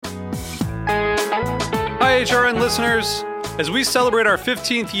HRN listeners. As we celebrate our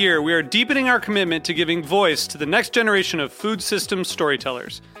 15th year, we are deepening our commitment to giving voice to the next generation of food systems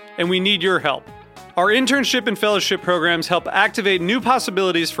storytellers, and we need your help. Our internship and fellowship programs help activate new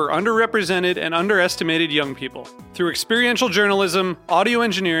possibilities for underrepresented and underestimated young people through experiential journalism, audio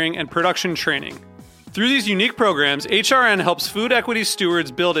engineering, and production training. Through these unique programs, HRN helps food equity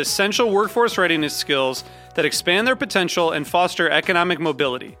stewards build essential workforce readiness skills that expand their potential and foster economic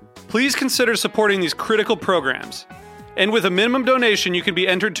mobility. Please consider supporting these critical programs. And with a minimum donation, you can be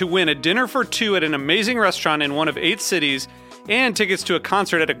entered to win a dinner for two at an amazing restaurant in one of 8 cities and tickets to a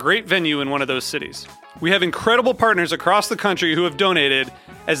concert at a great venue in one of those cities. We have incredible partners across the country who have donated,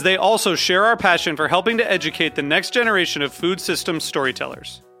 as they also share our passion for helping to educate the next generation of food systems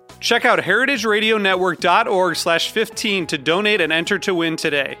storytellers. Check out heritageradionetwork.org/15 to donate and enter to win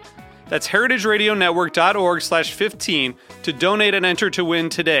today. That's heritageradionetwork.org/15 to donate and enter to win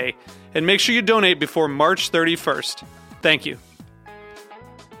today. And make sure you donate before March 31st. Thank you.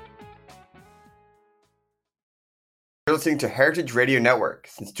 You're listening to Heritage Radio Network.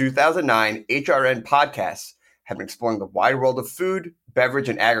 Since 2009, HRN podcasts have been exploring the wide world of food, beverage,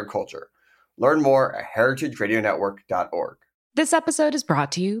 and agriculture. Learn more at heritageradionetwork.org. This episode is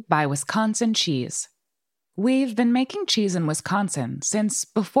brought to you by Wisconsin Cheese. We've been making cheese in Wisconsin since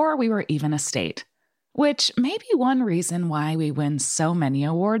before we were even a state, which may be one reason why we win so many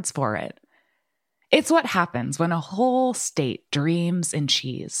awards for it. It's what happens when a whole state dreams in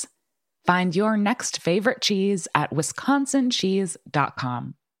cheese. Find your next favorite cheese at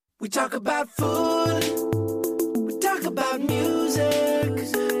wisconsincheese.com. We talk about food, we talk about music,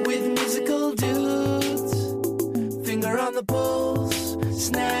 with musical dudes, finger on the pulse,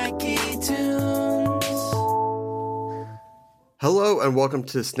 snacky tunes. Hello and welcome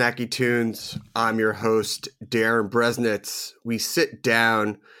to Snacky Tunes. I'm your host, Darren Bresnitz. We sit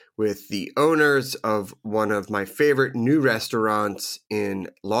down with the owners of one of my favorite new restaurants in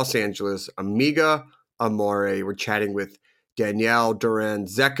Los Angeles, Amiga, Amore. We're chatting with Danielle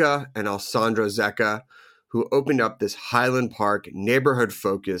Duran-Zecca and Alessandra Zecca, who opened up this Highland Park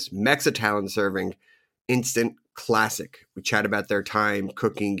neighborhood-focused Mexitalian serving instant classic. We chat about their time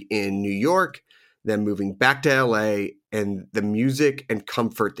cooking in New York, then moving back to LA, and the music and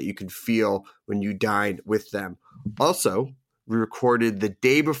comfort that you can feel when you dine with them. Also, we recorded the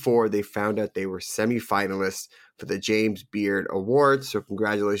day before they found out they were semifinalists for the James Beard Awards, so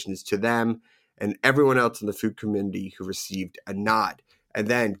congratulations to them and everyone else in the food community who received a nod. And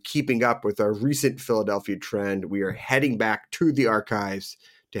then, keeping up with our recent Philadelphia trend, we are heading back to the archives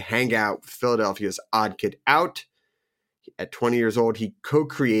to hang out with Philadelphia's OddKidOut. At 20 years old, he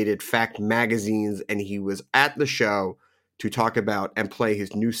co-created Fact magazines, and he was at the show to talk about and play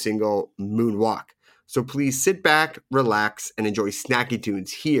his new single, Moonwalk. So please sit back, relax, and enjoy Snacky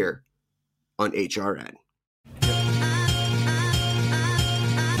Tunes here on HRN.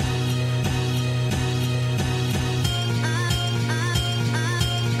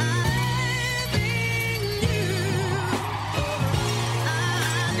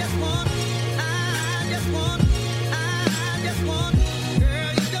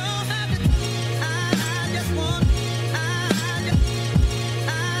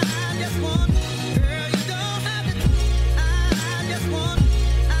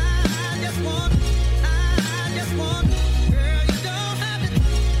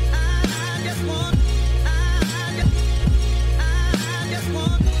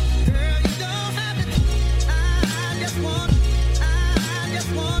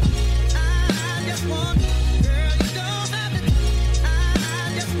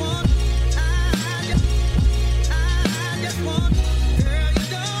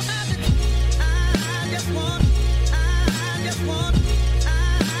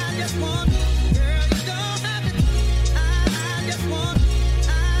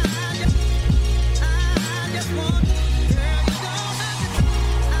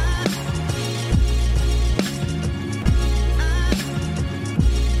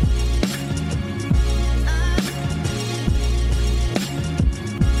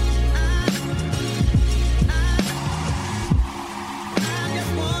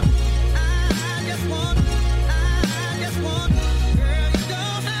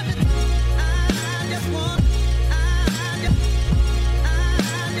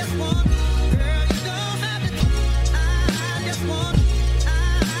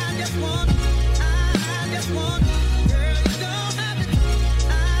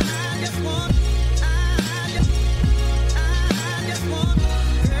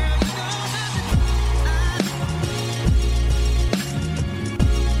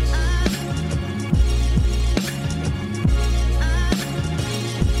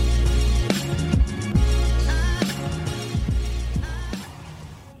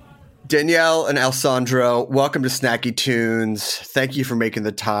 Danielle and Alessandro, welcome to Snacky Tunes. Thank you for making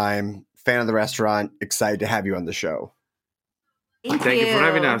the time. Fan of the restaurant, excited to have you on the show. Thank you for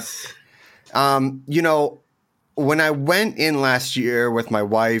having us. When I went in last year with my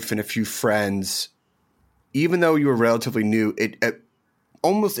wife and a few friends, even though you were relatively new, it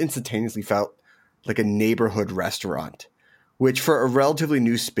almost instantaneously felt like a neighborhood restaurant, which for a relatively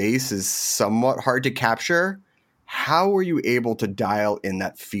new space is somewhat hard to capture. How were you able to dial in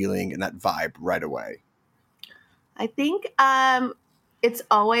that feeling and that vibe right away? I think it's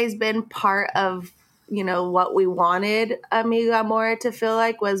always been part of, what we wanted Amiga Amore to feel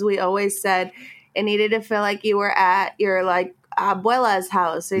like. Was we always said it needed to feel like you were at your like abuela's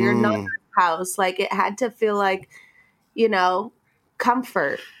house or your nona's house. Like it had to feel like,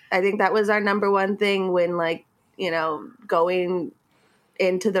 comfort. I think that was our number one thing when going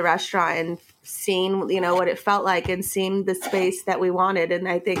into the restaurant and seeing, what it felt like and seeing the space that we wanted. And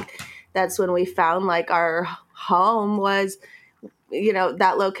I think that's when we found like our home was,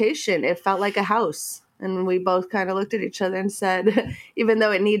 that location. It felt like a house. And we both kind of looked at each other and said, even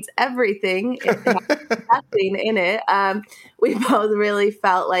though it needs everything, it has nothing in it. We both really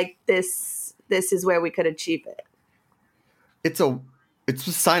felt like this is where we could achieve it. It's a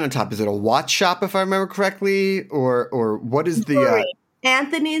sign on top. Is it a watch shop, if I remember correctly, or what is the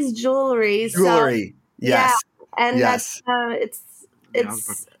Anthony's Jewelry? Jewelry, yes, yeah, and yes. it's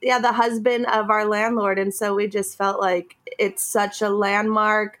the husband of our landlord, and so we just felt like it's such a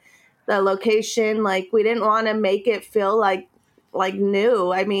landmark. The location, like we didn't want to make it feel like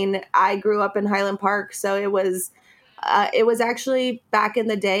new. I mean, I grew up in Highland Park, so it was actually back in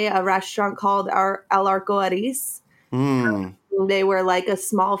the day a restaurant called El Arco Aris. They were like a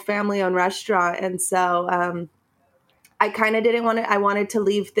small family-owned restaurant, and so I kind of didn't want to. I wanted to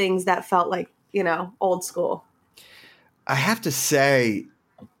leave things that felt like old school. I have to say,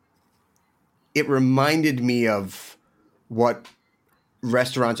 it reminded me of what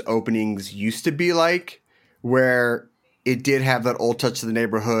restaurants openings used to be like, where it did have that old touch to the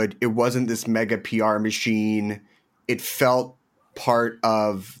neighborhood. It wasn't this mega PR machine. It felt part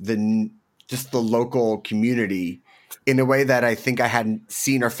of just the local community in a way that I think I hadn't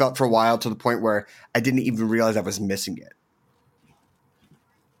seen or felt for a while, to the point where I didn't even realize I was missing it.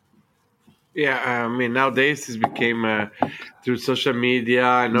 Yeah, I mean, nowadays it became through social media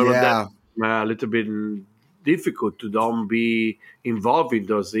and all of that a little bit difficult to don't be involved in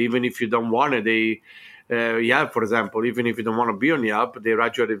those. Even if you don't want it, for example, even if you don't want to be on Yelp, they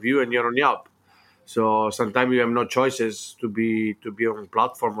write you a review and you're on Yelp. So sometimes you have no choices to be on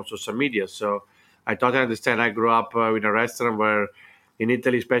platform or social media. So I totally understand. I grew up in a restaurant where, in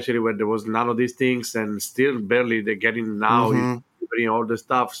Italy especially, where there was none of these things, and still barely they're getting now, bring all the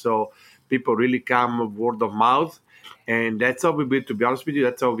stuff. So people really come word of mouth. And that's how we built, to be honest with you,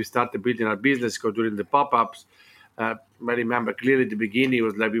 that's how we started building our business. Because during the pop-ups, I remember clearly at the beginning, it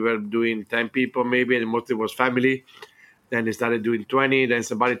was like we were doing 10 people maybe, and mostly it was family. Then they started doing 20. Then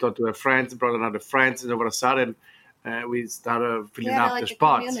somebody talked to their friends, brought another friends, and all of a sudden, we started filling up the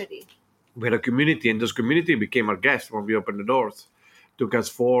spots. Community. We had a community, and this community became our guests when we opened the doors. Took us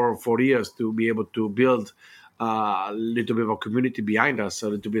 4 years to be able to build a little bit of a community behind us,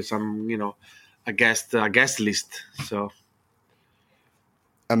 so to be some, a guest list. So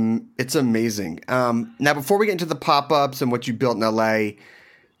it's amazing. Now, before we get into the pop-ups and what you built in LA,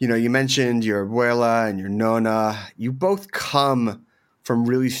 you mentioned your abuela and your nona. You both come from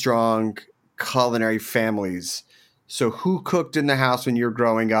really strong culinary families. So who cooked in the house when you were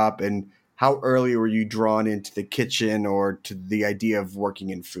growing up, and how early were you drawn into the kitchen or to the idea of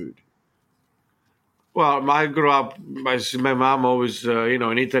working in food? Well, I grew up, my mom always,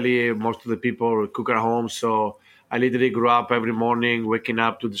 in Italy, most of the people cook at home. So I literally grew up every morning waking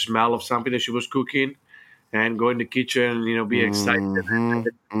up to the smell of something that she was cooking and go in the kitchen, be excited. And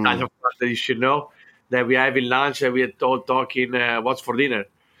the kind of stuff that you should know that we are having lunch and we are all talking what's for dinner.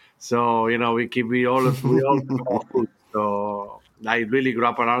 So, we all food. So I really grew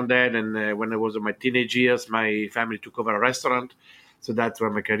up around that. And when I was in my teenage years, my family took over a restaurant. So that's where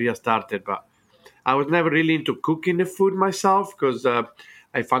my career started. But I was never really into cooking the food myself because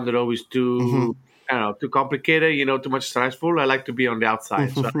I found it always too complicated, too much stressful. I like to be on the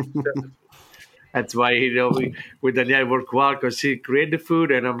outside. So that's why, with Danielle work well, because she create the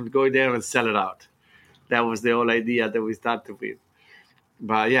food and I'm going there and sell it out. That was the whole idea that we started with.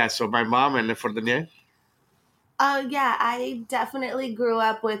 But yeah, so my mom, and for Danielle? Yeah, I definitely grew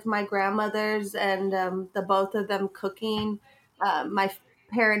up with my grandmothers and the both of them cooking. My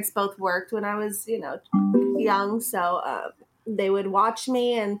parents both worked when I was, young, so they would watch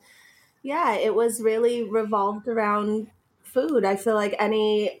me, and yeah, it was really revolved around food. I feel like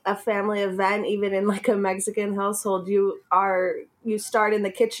a family event, even in like a Mexican household, you start in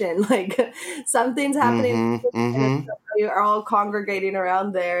the kitchen. Like something's happening in the kitchen, and so you're all congregating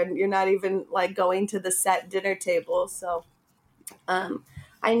around there, and you're not even like going to the set dinner table. So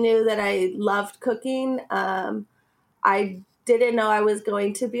I knew that I loved cooking. I didn't know I was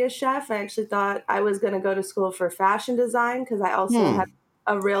going to be a chef. I actually thought I was going to go to school for fashion design because I also had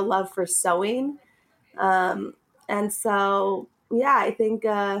a real love for sewing. And so, yeah, I think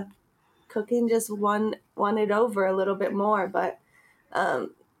cooking just won it over a little bit more. But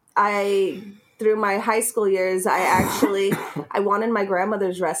through my high school years, I wanted my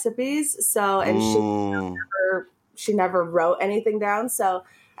grandmother's recipes. So, and she never wrote anything down. So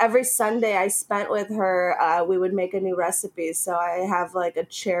every Sunday I spent with her, we would make a new recipe. So I have like a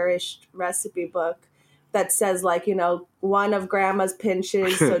cherished recipe book that says like, one of grandma's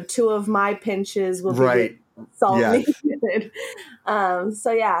pinches. So two of my pinches will be salt needed.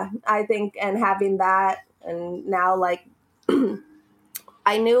 So yeah, I think, and having that, and now like,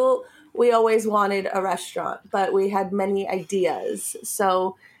 I knew we always wanted a restaurant, but we had many ideas.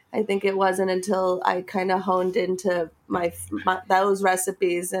 So I think it wasn't until I kind of honed into my those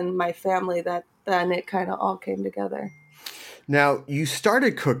recipes and my family that then it kind of all came together. Now, you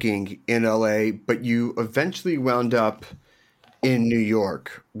started cooking in LA, but you eventually wound up in New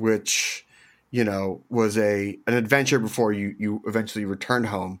York, which, was an adventure before you eventually returned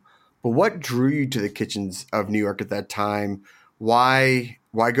home. But what drew you to the kitchens of New York at that time? Why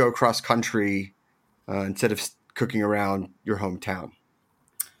go across country instead of cooking around your hometown?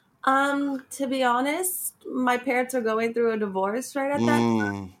 To be honest, my parents are going through a divorce right at that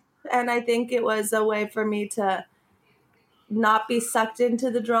time. And I think it was a way for me to not be sucked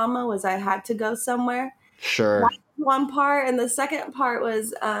into the drama, was I had to go somewhere. Sure. That's one part. And the second part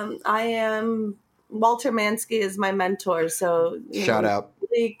was Walter Mansky is my mentor. So shout out.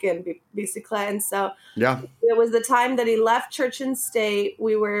 And Bicyclette. And so yeah, it was the time that he left Church and State.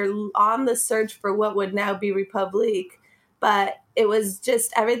 We were on the search for what would now be Republique. But it was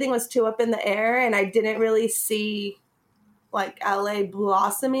just, everything was too up in the air, and I didn't really see like LA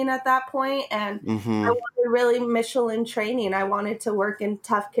blossoming at that point. And I wanted really Michelin training. I wanted to work in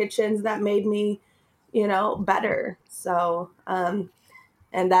tough kitchens that made me, better. So, and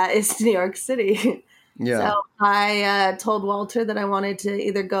that is New York City. Yeah. So I told Walter that I wanted to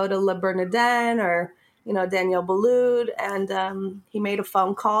either go to Le Bernardin or, Daniel Boulud. And he made a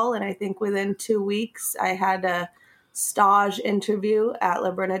phone call. And I think within 2 weeks, I had a stage interview at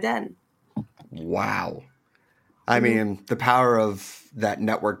Le Bernardin. Wow. I mean, the power of that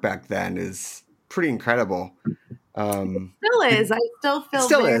network back then is pretty incredible. Still is. I still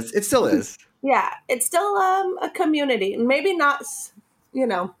feel It still is. Yeah. It's still a community. Maybe not,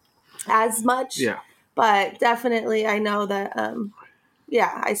 as much. Yeah. But definitely I know that,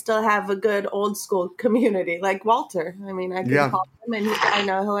 I still have a good old school community like Walter. I mean, I can call him and I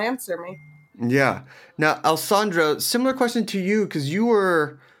know he'll answer me. Yeah. Now, Alessandro, similar question to you, because you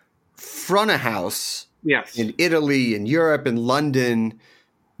were front of house in Italy and Europe and London,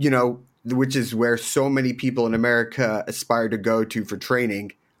 which is where so many people in America aspire to go to for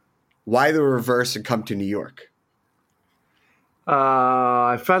training. Why the reverse and come to New York?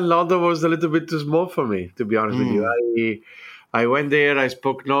 I felt London was a little bit too small for me, to be honest with you. I went there, I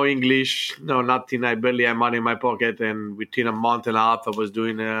spoke no English, no nothing. I barely had money in my pocket. And within a month and a half, I was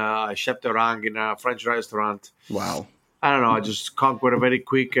doing a chef de rang in a French restaurant. Wow. I don't know. I just conquered very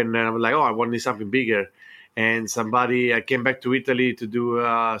quick. And then I was like, I want something bigger. And I came back to Italy to do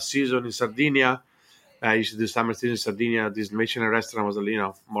a season in Sardinia. I used to do summer season in Sardinia. This Michelin restaurant was,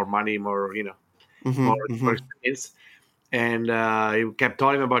 more money, more experience. And he kept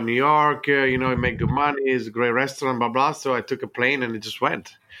telling me about New York, you make good money, it's a great restaurant, blah, blah. So I took a plane and it just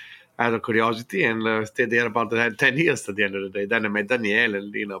went out of curiosity and stayed there about 10 years at the end of the day. Then I met Danielle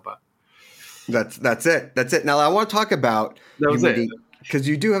and, but. That's it. That's it. Now, I want to talk about because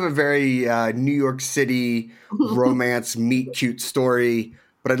you do have a very New York City romance meet cute story,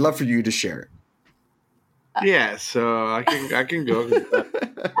 but I'd love for you to share it. Yeah, so I can go.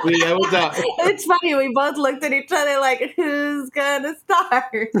 It's funny. We both looked at each other like, "Who's gonna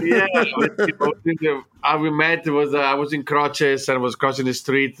start?" Yeah, we met. I was in Croces and I was crossing the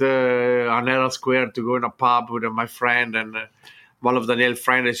street on Herald Square to go in a pub with my friend and one of Danielle's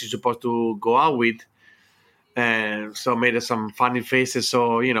friends that she's supposed to go out with, and so made some funny faces.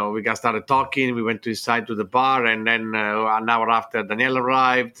 So we got started talking. We went to his side to the bar, and then an hour after, Danielle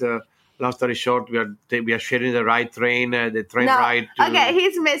arrived. long story short, we are sharing the right train, the train ride. Okay,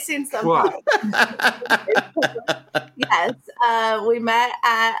 he's missing some parts. Yes, we met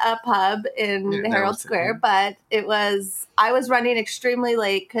at a pub in Herald Square, but I was running extremely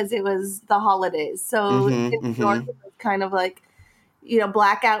late because it was the holidays. So in New York, it was kind of like,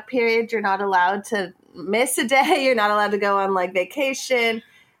 blackout period. You're not allowed to miss a day. You're not allowed to go on like vacation.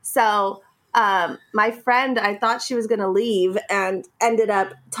 So my friend, I thought she was going to leave and ended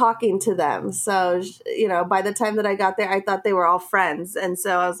up talking to them. So, by the time that I got there, I thought they were all friends. And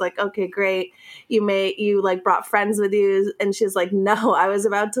so I was like, okay, great. You like brought friends with you. And she's like, no, I was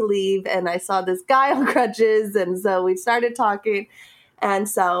about to leave. And I saw this guy on crutches. And so we started talking. And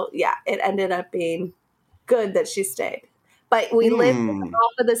so, yeah, it ended up being good that she stayed. But we lived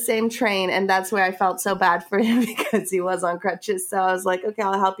off of the same train, and that's where I felt so bad for him because he was on crutches. So I was like, okay,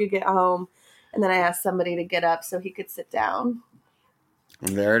 I'll help you get home. And then I asked somebody to get up so he could sit down.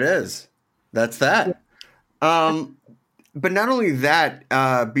 And there it is. That's that. But not only that,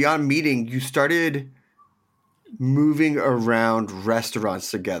 beyond meeting, you started moving around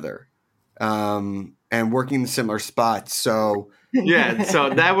restaurants together and working in similar spots. So... Yeah, so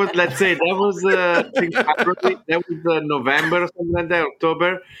that was, let's say, that was November or something like that,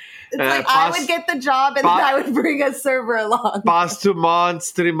 October. It's like I would get the job and then I would bring a server along. Past 2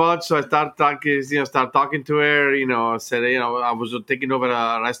 months, 3 months, so I start talking to her, said, I was taking over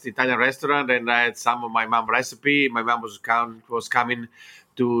a Italian restaurant and I had some of my mom's recipe. My mom was coming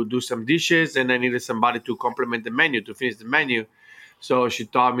to do some dishes and I needed somebody to complement the menu, to finish the menu. So she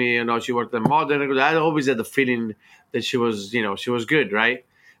taught me, she worked at Modern. I always had the feeling that she was good, right?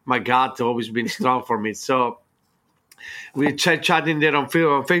 My gut always been strong for me. So we chatting there on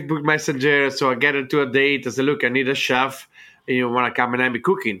Facebook Messenger. So I get her to a date. I said, look, I need a chef. You want to come and I be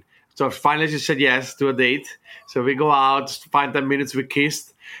cooking. So finally she said yes to a date. So we go out, 5-10 minutes, we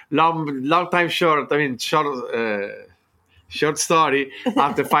kissed. Long time short, short story.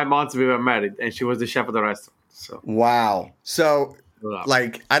 After 5 months, we were married and she was the chef of the restaurant. So wow. So...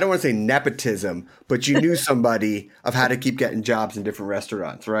 like, I don't want to say nepotism, but you knew somebody of how to keep getting jobs in different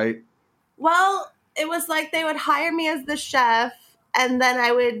restaurants, right? Well, it was like they would hire me as the chef and then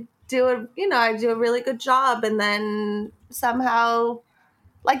I would I'd do a really good job. And then somehow,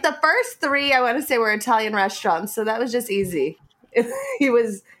 like the first 3, I want to say were Italian restaurants. So that was just easy. He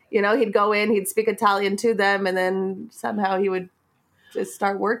was, he'd go in, he'd speak Italian to them. And then somehow he would just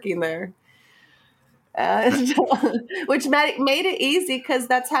start working there. Which made it easy because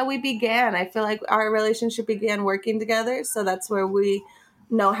that's how we began. I feel like our relationship began working together, so that's where we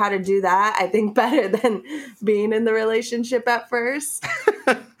know how to do that. I think better than being in the relationship at first.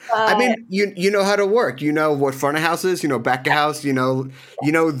 I mean, you know how to work. You know what front of house is. You know back of house. You know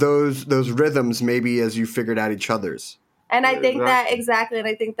those rhythms. Maybe as you figured out each other's. And I think that exactly. And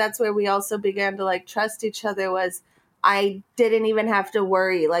I think that's where we also began to like trust each other. Was I didn't even have to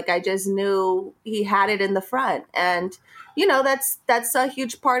worry. Like I just knew he had it in the front. And, that's a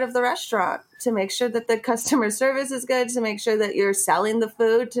huge part of the restaurant, to make sure that the customer service is good, to make sure that you're selling the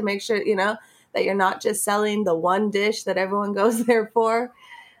food, to make sure, that you're not just selling the one dish that everyone goes there for,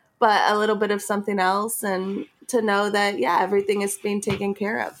 but a little bit of something else. And to know that, everything is being taken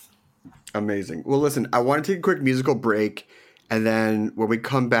care of. Amazing. Well, listen, I want to take a quick musical break. And then when we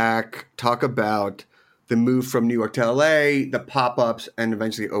come back, talk about the move from New York to LA, the pop-ups, and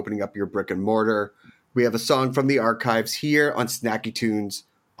eventually opening up your brick and mortar. We have a song from the archives here on Snacky Tunes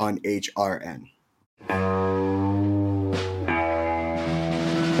on HRN.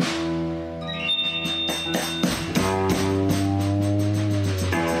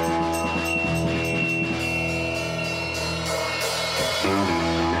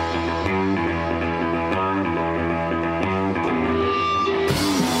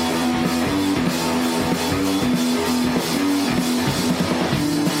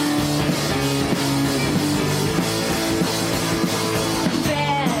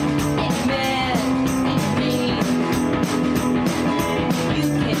 Bad,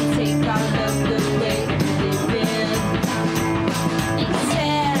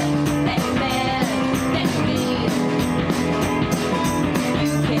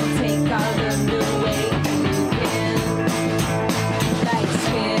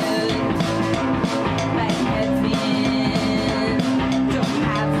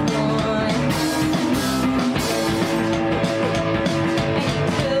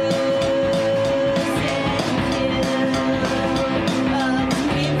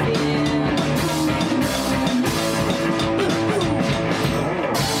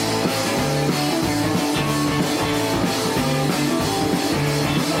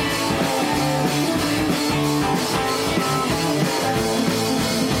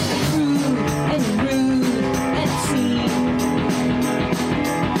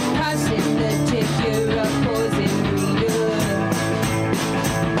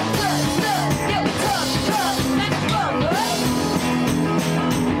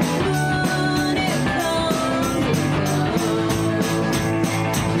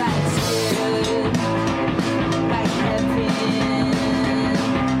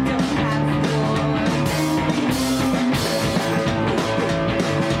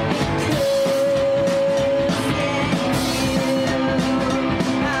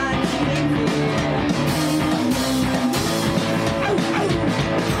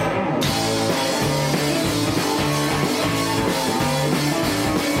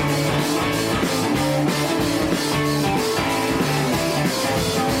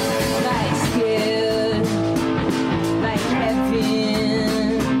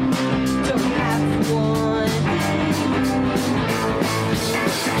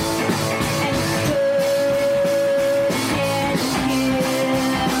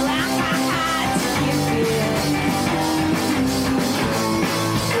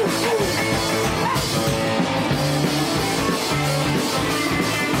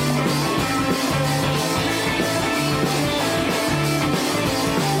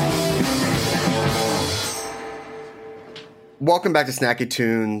 welcome back to Snacky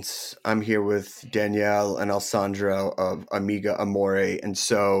Tunes. I'm here with Danielle and Alessandro of Amiga, Amore. And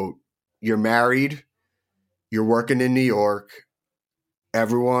so you're married, you're working in New York.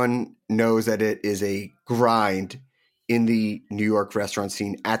 Everyone knows that it is a grind in the New York restaurant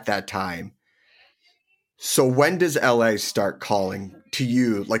scene at that time. So when does LA start calling to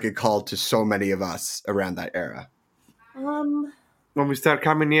you like it called to so many of us around that era? When we start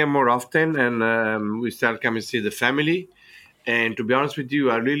coming here more often and we start coming to see the family. And to be honest with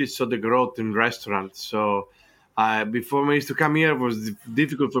you, I really saw the growth in restaurants. So before I used to come here, it was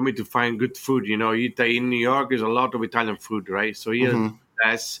difficult for me to find good food. You know, in New York, there's a lot of Italian food, right? So here,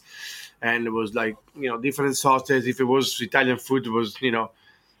 yes, and it was like, different sauces. If it was Italian food, it was,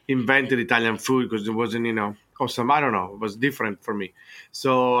 invented Italian food because it wasn't, awesome. I don't know. It was different for me.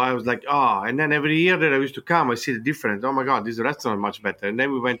 So I was like, and then every year that I used to come, I see the difference. Oh my God, this restaurant is much better. And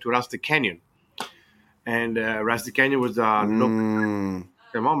then we went to Rustic Canyon. And Rustic Canyon was oh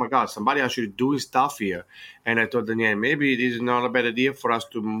my God, somebody actually doing stuff here. And I thought, Danielle, maybe this is not a bad idea for us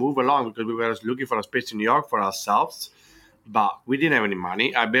to move along because we were looking for a space in New York for ourselves. But we didn't have any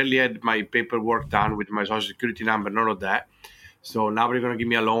money. I barely had my paperwork done with my social security number, none of that. So nobody going to give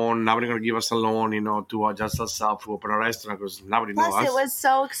me a loan. Nobody going to give us a loan, to adjust ourselves to open a restaurant because nobody knows us. It was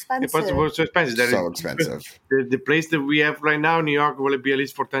so expensive. It was so expensive. Expensive. The place that we have right now in New York will be at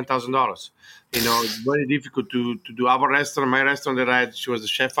least for $10,000. It's very difficult to do our restaurant. My restaurant that I had, she was the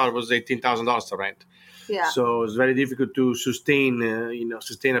chef, I was $18,000 to rent. Yeah. So it's very difficult to sustain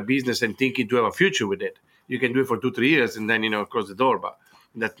a business and thinking to have a future with it. You can do it for 2-3 years and then, close the door, but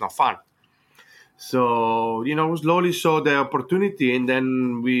that's not fun. So, slowly saw the opportunity and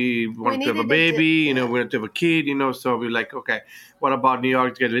then we wanted to have a baby, we wanted to have a kid, so we're like, okay, what about New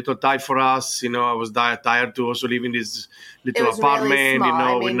York? Get a little tight for us. I was tired to also live in this little apartment,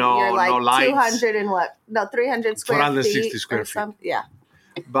 really with no lights. 200 and what? No, 300 square 460 feet. square feet. Yeah.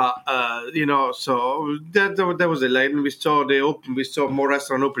 But, so that was it. Like, we saw more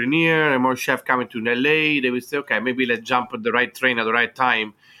restaurant opening here and more chef coming to LA. They would say, okay, maybe let's jump on the right train at the right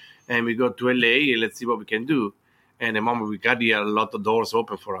time. And we go to LA and let's see what we can do. And the moment we got here, a lot of doors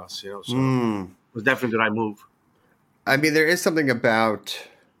open for us, so it was definitely the right move. I mean, there is something about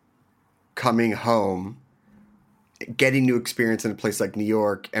coming home, getting new experience in a place like New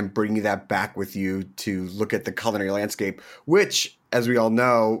York and bringing that back with you to look at the culinary landscape, which, as we all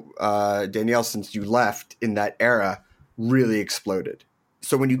know, Danielle, since you left in that era, really exploded.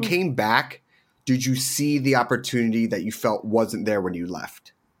 So when you came back, did you see the opportunity that you felt wasn't there when you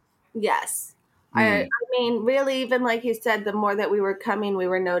left? Yes. I mean, really, even like you said, the more that we were coming, we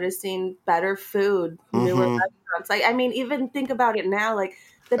were noticing better food, newer restaurants. Like, I mean, even think about it now, like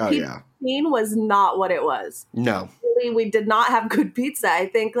the pizza scene was not what it was. No. Really, we did not have good pizza. I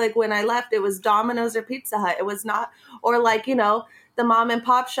think like when I left, it was Domino's or Pizza Hut. It was not, or like, the mom and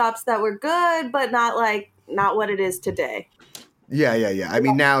pop shops that were good, but not what it is today. Yeah. I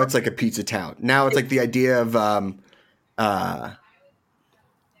mean, now it's like a pizza town. Now it's like the idea of,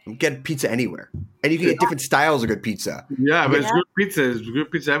 get pizza anywhere, and you can get different styles of good pizza. Yeah, but it's good pizza. It's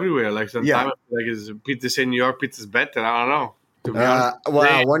good pizza everywhere. Like sometimes, is pizza in New York, pizza's better. I don't know. To be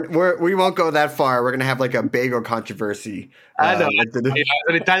honest, we won't go that far. We're gonna have like a bagel controversy. I know.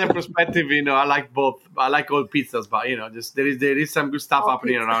 An Italian perspective, I like both. I like all pizzas, but just there is some good stuff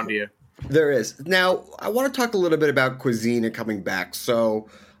happening around here. There is. Now, I want to talk a little bit about cuisine and coming back. So,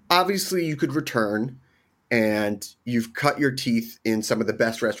 obviously, you could return. And you've cut your teeth in some of the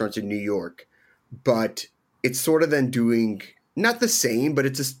best restaurants in New York, but it's sort of then doing not the same, but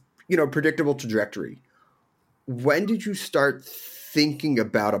it's a predictable trajectory. When did you start thinking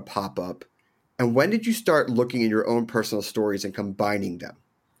about a pop-up, and when did you start looking at your own personal stories and combining them?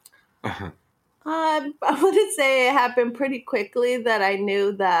 I wouldn't say it happened pretty quickly that I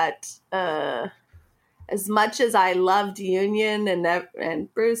knew that as much as I loved Union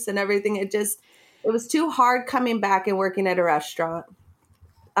and Bruce and everything, it was too hard coming back and working at a restaurant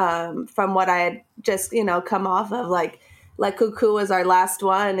from what I had just, come off of. Like Cuckoo was our last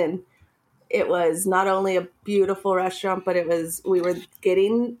one. And it was not only a beautiful restaurant, but we were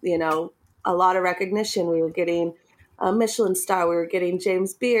getting, a lot of recognition. We were getting a Michelin star. We were getting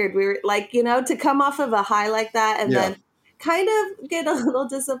James Beard. We were like, to come off of a high like that and then kind of get a little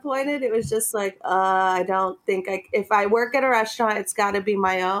disappointed. It was just like, I don't think if I work at a restaurant, it's got to be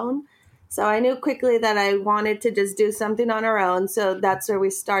my own. So I knew quickly that I wanted to just do something on our own. So that's where we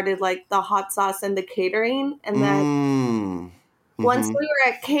started like the hot sauce and the catering. And then once we were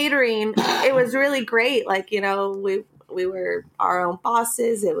at catering, it was really great. Like, we were our own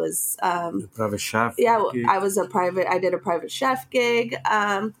bosses. It was private chef. Yeah, gig. I did a private chef gig.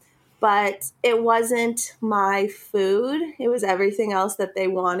 but it wasn't my food. It was everything else that they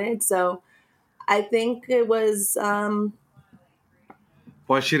wanted. So I think it was.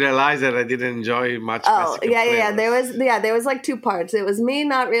 Well, she realized that I didn't enjoy much Oh, Mexican yeah. flavors. There was like two parts. It was me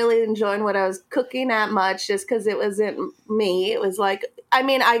not really enjoying what I was cooking that much just because it wasn't me. It was like,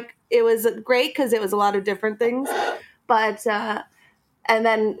 it was great because it was a lot of different things. But, and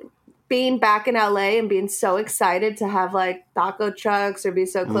then being back in LA and being so excited to have like taco trucks or be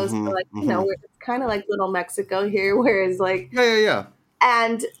so close to like, it's kind of like little Mexico here, whereas like, Yeah.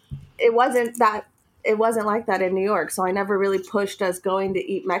 and it wasn't like that in New York. So I never really pushed us going to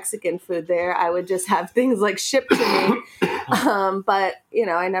eat Mexican food there. I would just have things like shipped to me. But,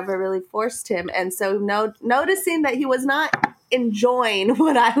 I never really forced him. And so noticing that he was not enjoying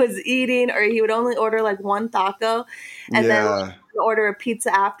what I was eating, or he would only order like one taco and then order a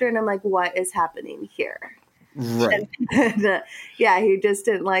pizza after. And I'm like, what is happening here? Right. And, he just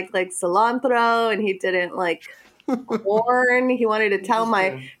didn't like cilantro, and he didn't like corn. He wanted to tell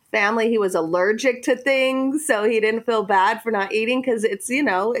my family he was allergic to things, so he didn't feel bad for not eating, because it's in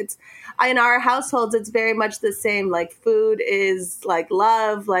our households it's very much the same. Like, food is like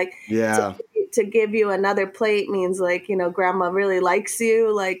love. Like, to give you another plate means like, grandma really likes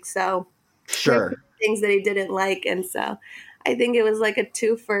you. Like, so sure, things that he didn't like. And so I think it was like a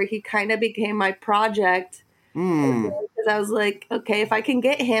twofer. He kind of became my project, because I was like, okay, if I can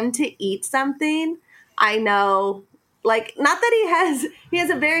get him to eat something, I know, like, not that he has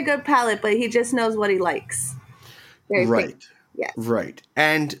a very good palate, but he just knows what he likes. Right. Yes. Right.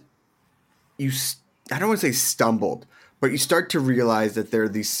 And I don't want to say stumbled, but you start to realize that there are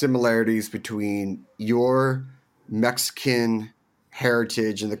these similarities between your Mexican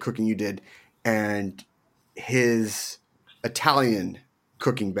heritage and the cooking you did and his Italian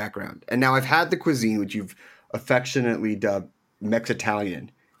cooking background. And now I've had the cuisine, which you've affectionately dubbed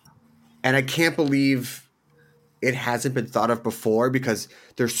Mex-Italian, and I can't believe it hasn't been thought of before, because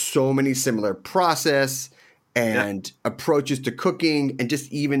there's so many similar process and approaches to cooking, and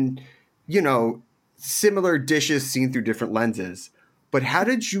just even, similar dishes seen through different lenses. But how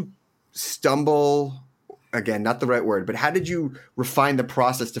did you stumble, again, not the right word, but how did you refine the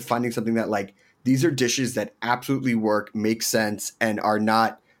process to finding something that, like, these are dishes that absolutely work, make sense, and are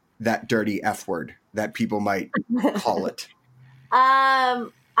not that dirty F word that people might call it?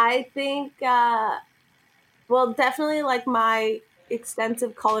 I think, well, definitely, like, my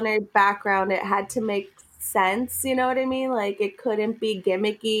extensive culinary background, it had to make sense. You know what I mean? Like, it couldn't be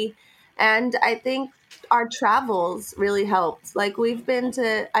gimmicky. And I think our travels really helped. Like, I've been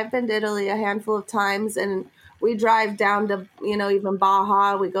to Italy a handful of times, and we drive down to, even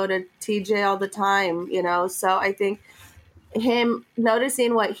Baja. We go to TJ all the time, So I think him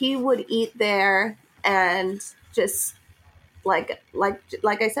noticing what he would eat there, and just like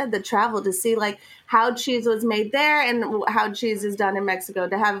I said, the travel to see like how cheese was made there and how cheese is done in Mexico,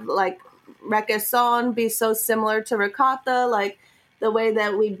 to have like requesón be so similar to ricotta, like the way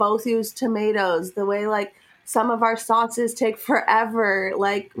that we both use tomatoes, the way like some of our sauces take forever,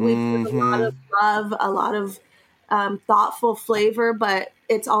 like we put a lot of love, a lot of thoughtful flavor, but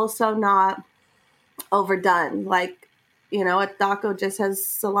it's also not overdone. Like, a taco just has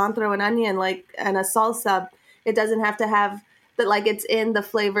cilantro and onion, like, and a salsa. It doesn't have to have, but like, it's in the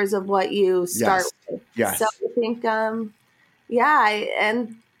flavors of what you start with. Yes. So I think,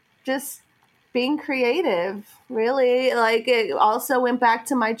 and just being creative, really. Like, it also went back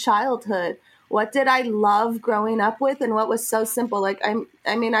to my childhood. What did I love growing up with, and what was so simple? Like, I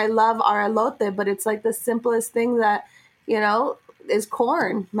love our elote, but it's like the simplest thing that, is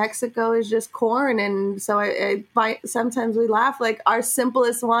corn. Mexico is just corn. And so sometimes we laugh, like, our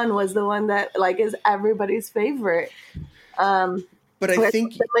simplest one was the one that like is everybody's favorite. But I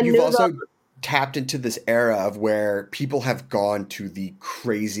think you've also tapped into this era of where people have gone to the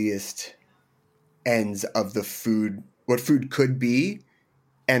craziest ends of what food could be,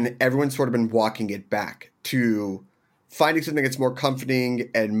 and everyone's sort of been walking it back to finding something that's more comforting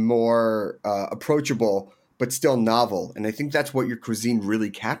and more approachable, but still novel. And I think that's what your cuisine really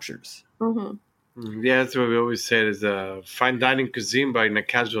captures. Mm-hmm. Yeah, that's what we always say, is a fine dining cuisine, but in a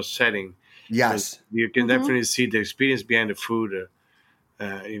casual setting. Yes. So you can definitely see the experience behind the food.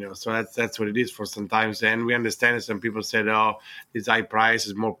 So that's what it is for sometimes. And we understand that some people said, oh, this high price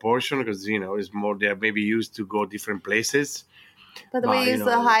is more portion because, it's more, they're maybe used to go different places. But we use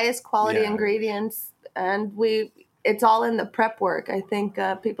the highest quality ingredients, and it's all in the prep work. I think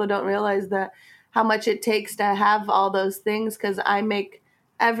people don't realize that how much it takes to have all those things, because I make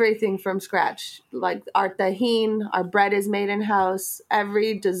everything from scratch. Like our tajin, our bread is made in house.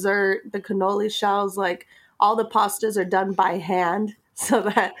 Every dessert, the cannoli shells, like all the pastas are done by hand.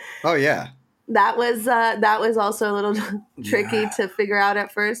 So Oh yeah. that was also a little tricky to figure out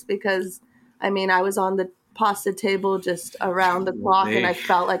at first because, I mean, I was on the pasta table just around the clock and I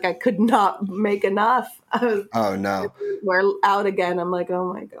felt like I could not make enough. Oh no. We're out again. I'm like,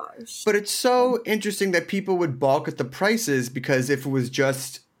 oh my gosh. But it's so interesting that people would balk at the prices because if it was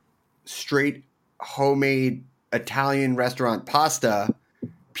just straight homemade Italian restaurant pasta,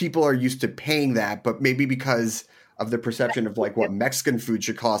 people are used to paying that. But maybe because of the perception of like what Mexican food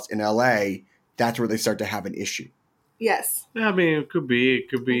should cost in LA, that's where they start to have an issue. Yes. I mean, it could be. It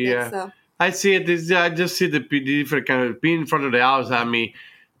could be. So. I see it. I just see the different kind of being in front of the house. I mean,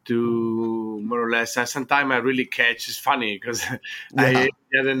 to more or less. Sometimes I really catch. It's funny because the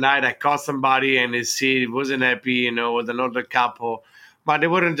other night I caught somebody and they see it wasn't happy, with another couple, but they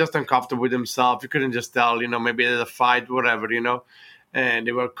weren't just uncomfortable with themselves. You couldn't just tell, maybe there's a fight, whatever, and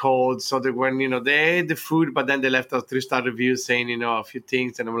they were cold. So they weren't, they ate the food, but then they left a 3-star review saying, a few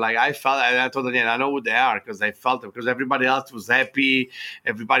things. And I'm like, I told them, I know who they are because I felt it because everybody else was happy.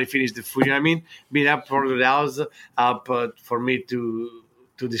 Everybody finished the food. You know what I mean? Being up for the house, for me to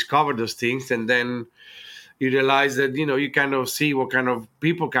discover those things. And then you realize that, you kind of see what kind of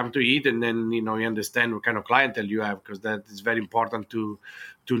people come to eat. And then, you understand what kind of clientele you have because that is very important to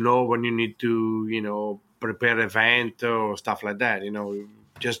know when you need to, prepare an event or stuff like that.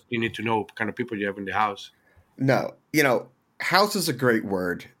 Just you need to know what kind of people you have in the house. No, house is a great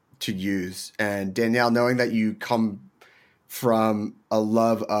word to use. And Danielle, knowing that you come from a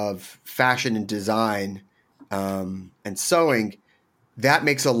love of fashion and design and sewing, that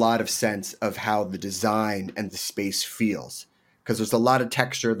makes a lot of sense of how the design and the space feels because there's a lot of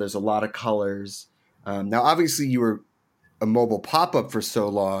texture, there's a lot of colors. Now, obviously, you were a mobile pop-up for so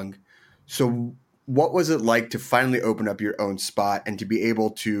long. So what was it like to finally open up your own spot and to be able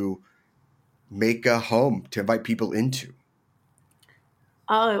to make a home to invite people into?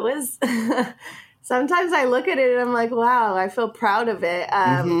 Oh, it was. Sometimes I look at it and I'm like, wow, I feel proud of it.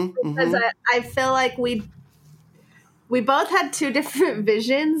 Because I feel like we both had two different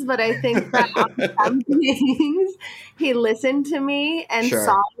visions, but I think that on some things he listened to me and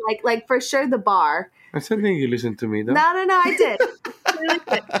saw like for sure the bar. I still think you listened to me, though. No, I did.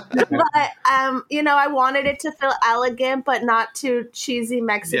 But I wanted it to feel elegant, but not too cheesy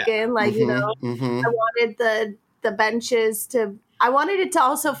Mexican. Like I wanted the benches I wanted it to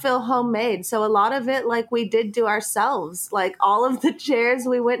also feel homemade. So a lot of it, like we did do ourselves. Like all of the chairs,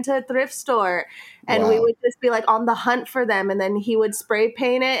 we went to a thrift store, and we would just be like on the hunt for them. And then he would spray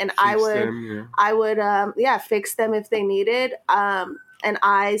paint it, and I would fix them if they needed. And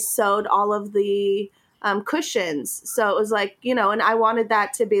I sewed all of the cushions. So it was like, and I wanted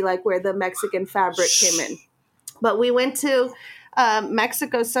that to be like where the Mexican fabric came in. But we went to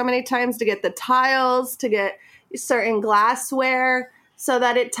Mexico so many times to get the tiles, to get certain glassware so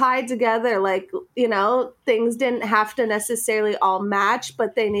that it tied together. Like, things didn't have to necessarily all match,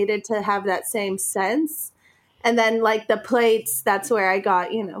 but they needed to have that same sense. And then like the plates, that's where I got,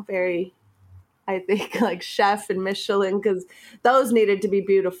 very, I think like chef and Michelin, because those needed to be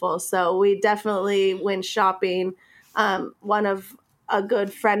beautiful. So we definitely went shopping. A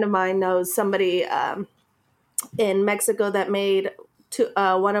good friend of mine knows somebody in Mexico that made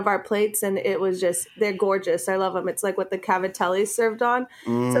one of our plates, and it was just, they're gorgeous. I love them. It's like what the cavatelli served on.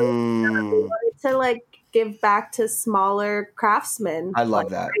 So we wanted to like give back to smaller craftsmen. I love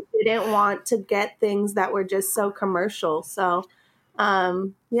that. I didn't want to get things that were just so commercial. So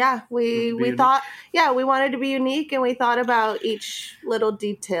we thought, we wanted to be unique, and we thought about each little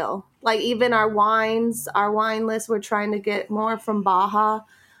detail. Like even our wine list, we're trying to get more from Baja.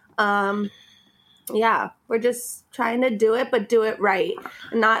 We're just trying to do it, but do it right.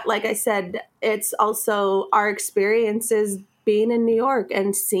 Not, like I said, it's also our experiences being in New York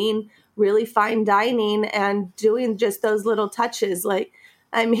and seeing really fine dining and doing just those little touches. Like,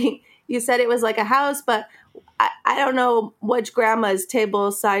 I mean, you said it was like a house, but I don't know which grandma's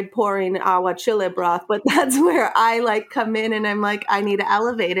table side pouring aguachile broth, but that's where I like come in and I'm like, I need to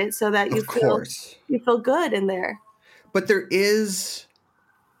elevate it so that you feel good in there. But there is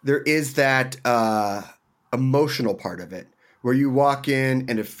that emotional part of it where you walk in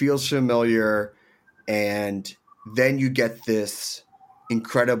and it feels familiar, and then you get this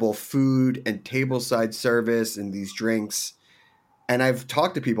incredible food and tableside service and these drinks. And I've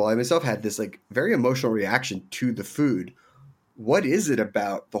talked to people, I myself had this like very emotional reaction to the food. What is it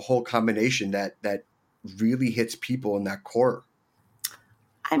about the whole combination that really hits people in that core?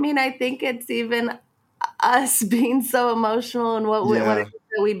 I mean, I think it's even us being so emotional and what it is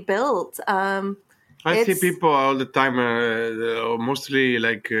that we built. I see people all the time, mostly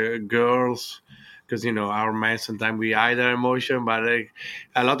like girls, because our men sometimes we hide our emotion, but a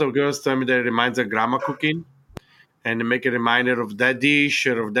lot of girls tell me that it reminds of grandma cooking, and they make a reminder of that dish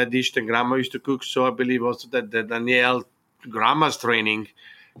or of that dish that grandma used to cook. So I believe also that the Danielle grandma's training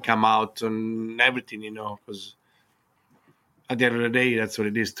come out on everything, because at the end of the day, that's what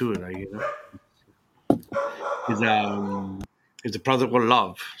it is too, right? It's a product of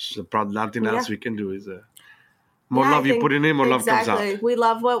love. It's a product. Nothing else we can do is more love you put in it, more love comes out. We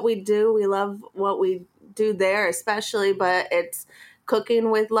love what we do. We love what we do there, especially. But it's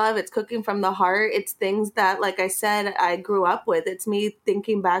cooking with love. It's cooking from the heart. It's things that, like I said, I grew up with. It's me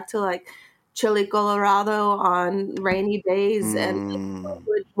thinking back to like chili colorado on rainy days, and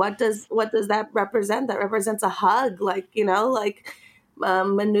what does that represent? That represents a hug, like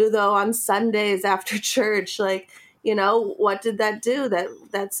menudo on Sundays after church, like. What did that do?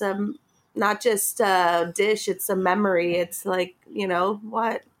 That's not just a dish, it's a memory. It's like,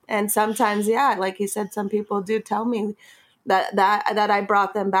 what? And sometimes, like you said, some people do tell me that I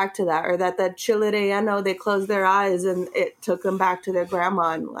brought them back to that, or that the chile relleno, they closed their eyes and it took them back to their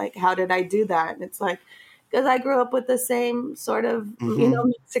grandma. And like, how did I do that? And it's like, because I grew up with the same sort of,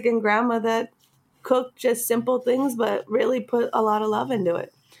 Mexican grandma that cooked just simple things, but really put a lot of love into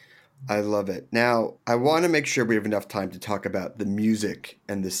it. I love it. Now, I want to make sure we have enough time to talk about the music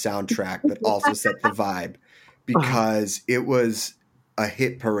and the soundtrack that also set the vibe, because it was a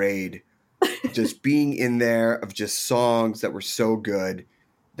hit parade, just being in there of just songs that were so good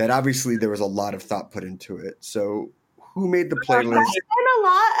that obviously there was a lot of thought put into it. So who made the playlist?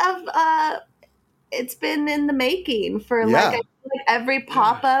 It's been in the making for like every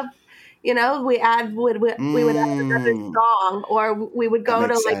pop-up. We would add another song, or we would go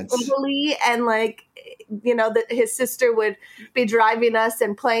to like Italy, and like his sister would be driving us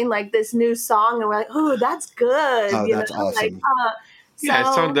and playing like this new song, and we're like, oh, that's good. Oh, that's awesome. Like,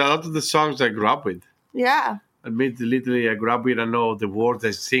 a lot of the songs I grew up with. Yeah. Admittedly, I grew up with, I know the words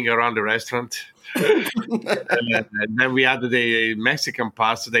I sing around the restaurant. And then we added the Mexican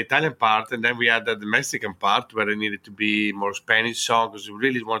part, so the Italian part, and then we added the Mexican part where it needed to be more Spanish song, because we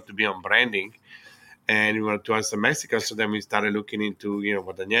really wanted to be on branding, and we wanted to add some Mexican. So then we started looking into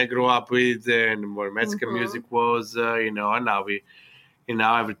what Danielle grew up with and what Mexican music was, and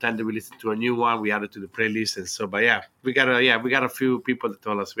now every time that we listen to a new one, we add it to the playlist. And so, but we got a few people that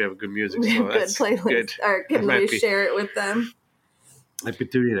told us we have good music. We have good playlists. Good. Or can we share it with them? Happy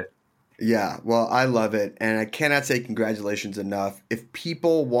to read it. Yeah, well, I love it, and I cannot say congratulations enough. If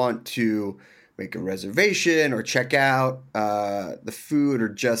people want to make a reservation or check out the food, or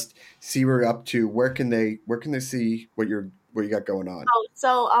just see what you're up to, where can they see what you got going on?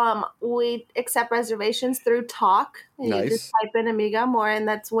 So we accept reservations through Talk. Nice. You just type in Amiga Amore, and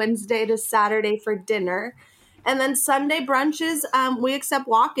that's Wednesday to Saturday for dinner. And then Sunday brunches, we accept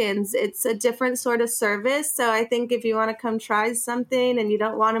walk-ins. It's a different sort of service. So I think if you want to come try something and you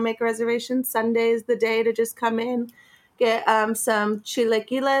don't want to make a reservation, Sunday is the day to just come in, get some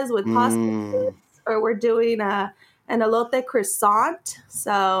chilaquiles with pasta, or we're doing an elote croissant.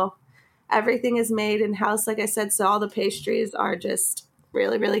 So everything is made in-house, like I said. So all the pastries are just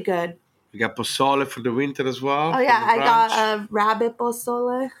really, really good. We got pozole for the winter as well. Oh, yeah. I got a rabbit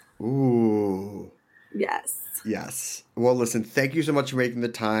pozole. Ooh. Yes. Well, listen, thank you so much for making the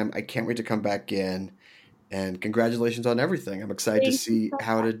time. I can't wait to come back in. And congratulations on everything. I'm excited to see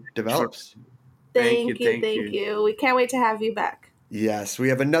how it develops. Thank you. We can't wait to have you back. Yes, we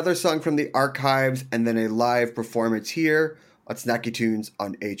have another song from the archives and then a live performance here on Snacky Tunes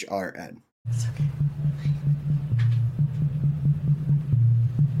on HRN. It's okay.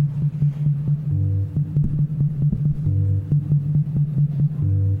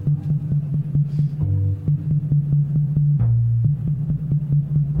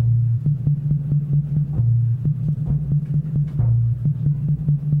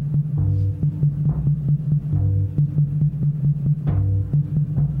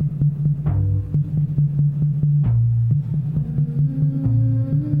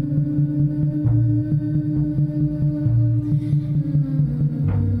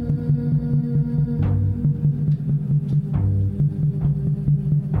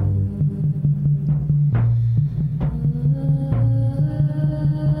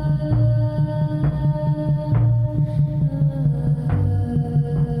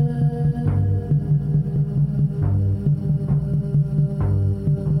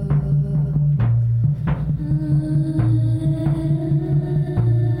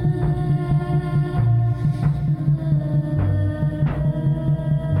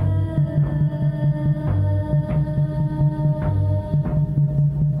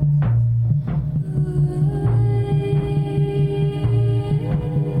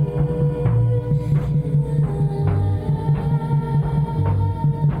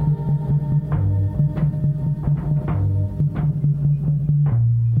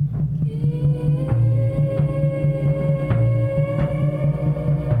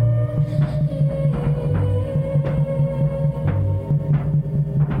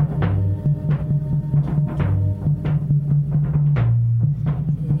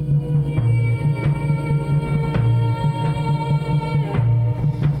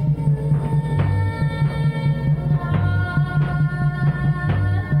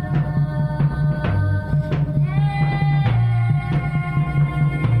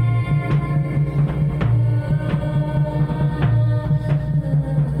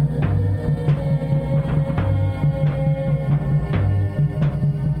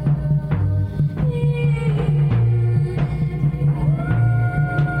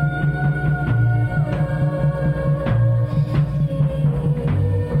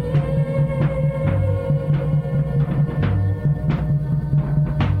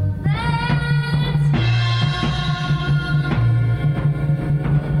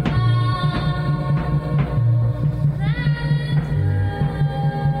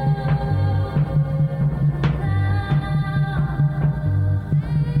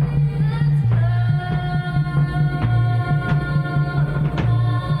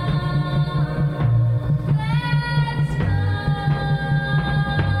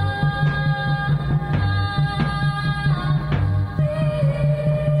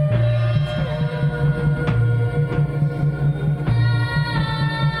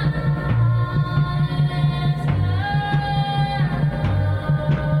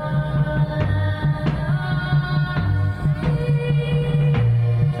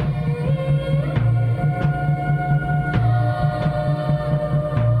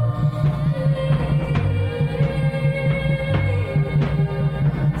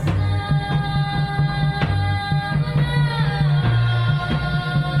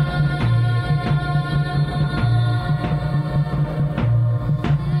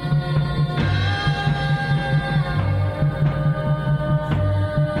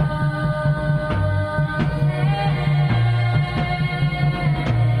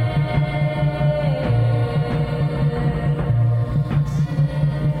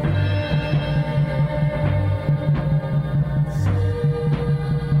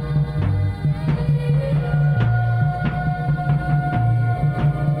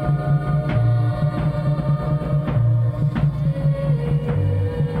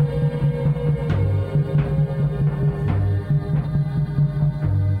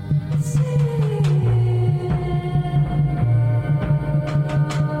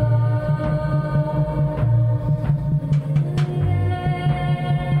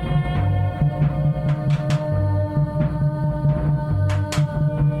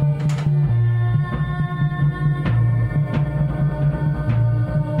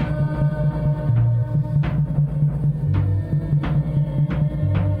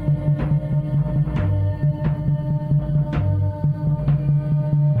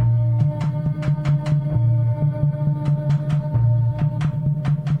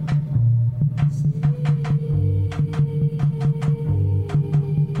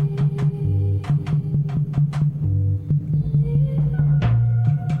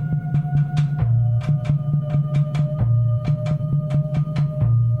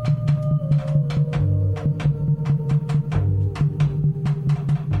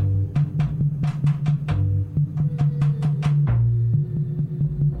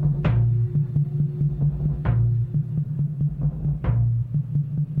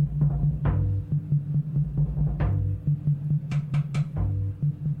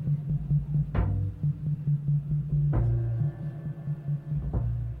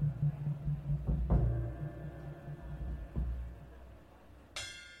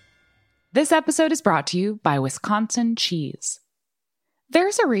 This episode is brought to you by Wisconsin Cheese.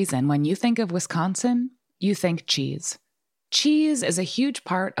 There's a reason when you think of Wisconsin, you think cheese. Cheese is a huge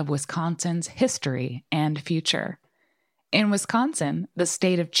part of Wisconsin's history and future. In Wisconsin, the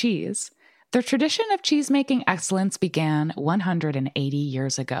state of cheese, the tradition of cheese-making excellence began 180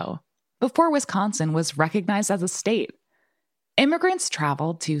 years ago, before Wisconsin was recognized as a state. Immigrants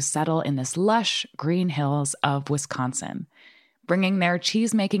traveled to settle in this lush green hills of Wisconsin, bringing their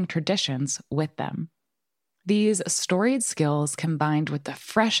cheese-making traditions with them. These storied skills, combined with the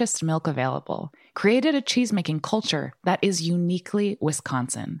freshest milk available, created a cheese-making culture that is uniquely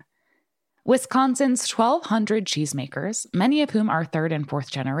Wisconsin. Wisconsin's 1,200 cheesemakers, many of whom are third and fourth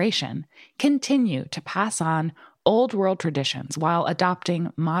generation, continue to pass on old world traditions while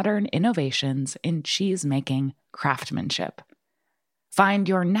adopting modern innovations in cheese-making craftsmanship. Find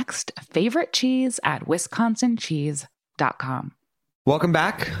your next favorite cheese at wisconsincheese.com. Welcome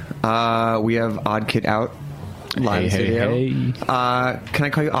back. We have OddKidOut live video. Hey. Can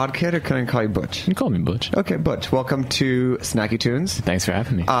I call you OddKid or can I call you Butch? You can call me Butch. Okay, Butch. Welcome to Snacky Tunes. Thanks for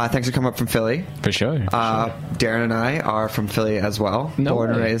having me. Thanks for coming up from Philly. For sure. Darren and I are from Philly as well. No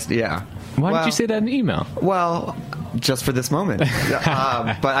Born and way. raised. Yeah. Why did you say that in the email? Well, just for this moment.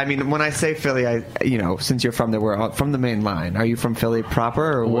 But I mean, when I say Philly, since you're from there, we're from the main line. Are you from Philly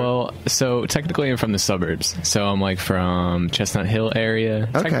proper? Or Well, so technically I'm from the suburbs. So I'm like from Chestnut Hill area.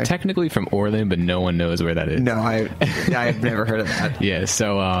 Okay. Technically from Orland, but no one knows where that is. No, I've never heard of that. Yeah,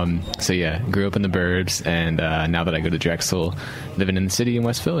 so yeah, grew up in the burbs, and now that I go to Drexel, living in the city in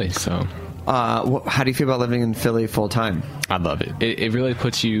West Philly, so... How do you feel about living in Philly full time? I love it. It really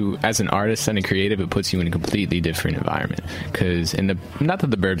puts you, as an artist and a creative, it puts you in a completely different environment. Because not that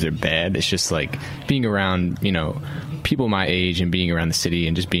the burbs are bad, it's just like being around, people my age and being around the city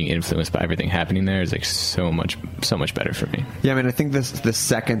and just being influenced by everything happening there is like so much better for me. Yeah, I mean, I think the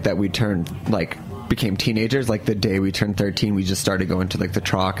second that we became teenagers, like the day we turned 13, we just started going to like the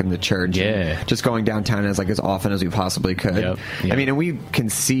Troc and the church. Yeah. And just going downtown as often as we possibly could. Yep. I mean, and we can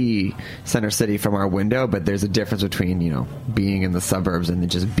see Center City from our window, but there's a difference between, being in the suburbs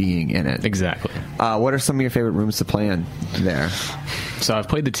and just being in it. Exactly. What are some of your favorite rooms to play in there? So I've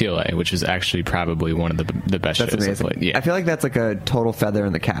played the TLA, which is actually probably one of the best That's shows amazing. I've played. Yeah. I feel like that's like a total feather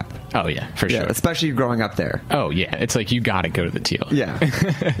in the cap. Oh, yeah, for sure. Especially growing up there. Oh, yeah. It's like you got to go to the TLA. Yeah.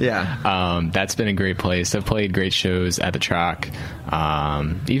 Yeah. That's been a great place. I've played great shows at the Troc.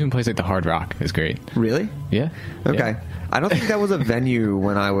 Even places like the Hard Rock is great. Really? Yeah. Okay. Yeah. I don't think that was a venue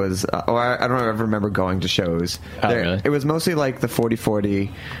when I was, I don't ever remember going to shows. Really? It was mostly like the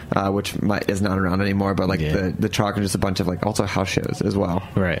 4040, which is not around anymore, but like the Troc and just a bunch of like also house shows as well.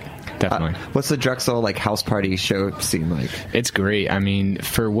 Right. Definitely. What's the Drexel like house party show scene like? It's great. I mean,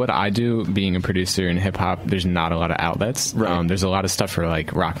 for what I do, being a producer in hip hop, there's not a lot of outlets. Right. There's a lot of stuff for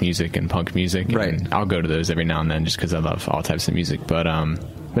like rock music and punk music. Right. And I'll go to those every now and then just because I love all types of music. But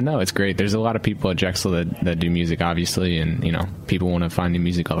no, it's great. There's a lot of people at Drexel that do music, obviously, and people want to find new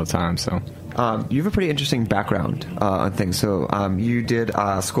music all the time. So you have a pretty interesting background on things. So you did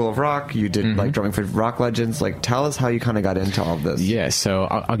School of Rock. You did like drumming for rock legends. Like, tell us how you kind of got into all of this. Yeah, so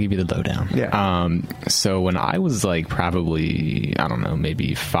I'll give you the lowdown. Yeah. So when I was like probably, I don't know,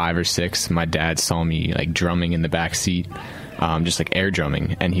 maybe 5 or 6, my dad saw me like drumming in the back seat. Just like air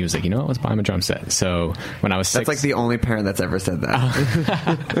drumming, and he was like, let's buy him a drum set. So when I was 6, that's like the only parent that's ever said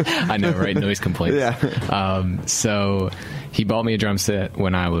that. I know, right? Noise complaints. Yeah. So he bought me a drum set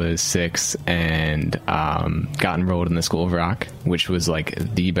when I was 6 and got enrolled in the School of Rock, which was like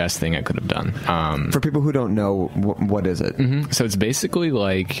the best thing I could have done. For people who don't know, what is it? So it's basically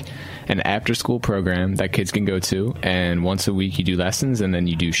like an after-school program that kids can go to, and once a week you do lessons and then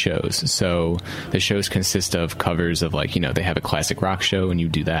you do shows. So the shows consist of covers of like, they have a classic rock show and you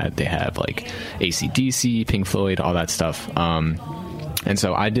do that. They have like AC/DC, Pink Floyd, all that stuff. And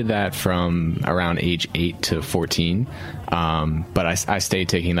so I did that from around age 8 to 14. But I stayed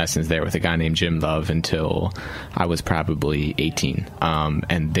taking lessons there with a guy named Jim Love until I was probably 18.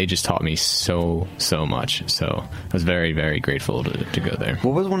 And they just taught me so much. So I was very, very grateful to go there.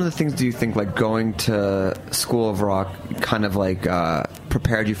 What was one of the things, do you think, like going to School of Rock kind of like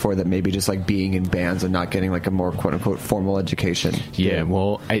prepared you for that maybe just like being in bands and not getting like a more quote unquote formal education? Yeah,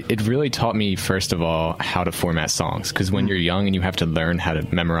 well, it really taught me, first of all, how to format songs. Because when you're young and you have to learn how to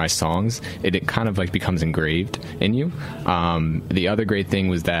memorize songs, it kind of like becomes engraved in you. The other great thing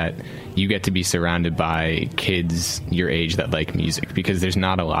was that you get to be surrounded by kids your age that like music, because there's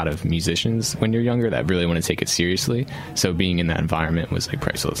not a lot of musicians when you're younger that really want to take it seriously. So being in that environment was like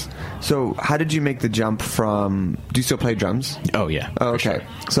priceless. So how did you make the jump from, do you still play drums? Oh yeah. Oh, okay.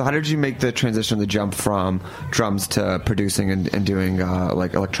 Sure. So how did you make the transition, the jump from drums to producing and doing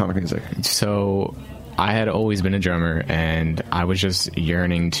like electronic music? So I had always been a drummer, and I was just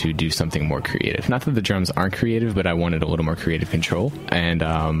yearning to do something more creative. Not that the drums aren't creative, but I wanted a little more creative control.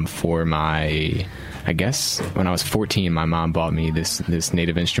 And for my, I guess, when I was 14, my mom bought me this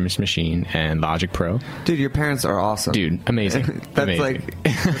Native Instruments machine and Logic Pro. Dude, your parents are awesome. Dude, amazing. That's amazing.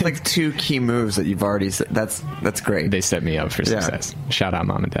 that's like two key moves that you've already said. That's great. They set me up for success. Yeah. Shout out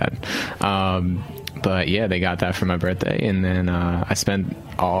Mom and Dad. But yeah, they got that for my birthday, and then I spent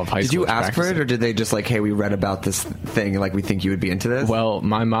all of high school. Did you ask for it, or did they just like, hey, we read about this thing, like we think you would be into this? Well,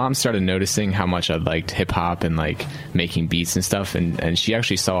 my mom started noticing how much I liked hip hop and like making beats and stuff, and she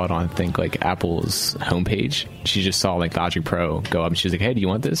actually saw it on, I think, like Apple's homepage. She just saw like Logic Pro go up, and she was like, hey, do you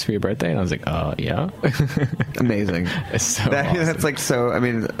want this for your birthday? And I was like, yeah. Amazing. So awesome. That's like, so, I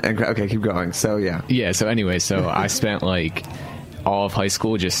mean, okay, keep going. So yeah. Yeah, so anyway, so I spent like all of high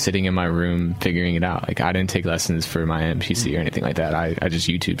school just sitting in my room figuring it out. Like, I didn't take lessons for my MPC or anything like that. I just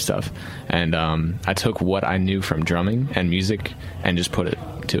YouTube stuff, and I took what I knew from drumming and music and just put it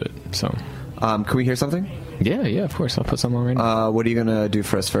to it. So can we hear something? Yeah, of course, I'll put some on right now. What are you gonna do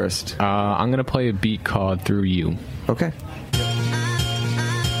for us first? I'm gonna play a beat called Through You. Okay.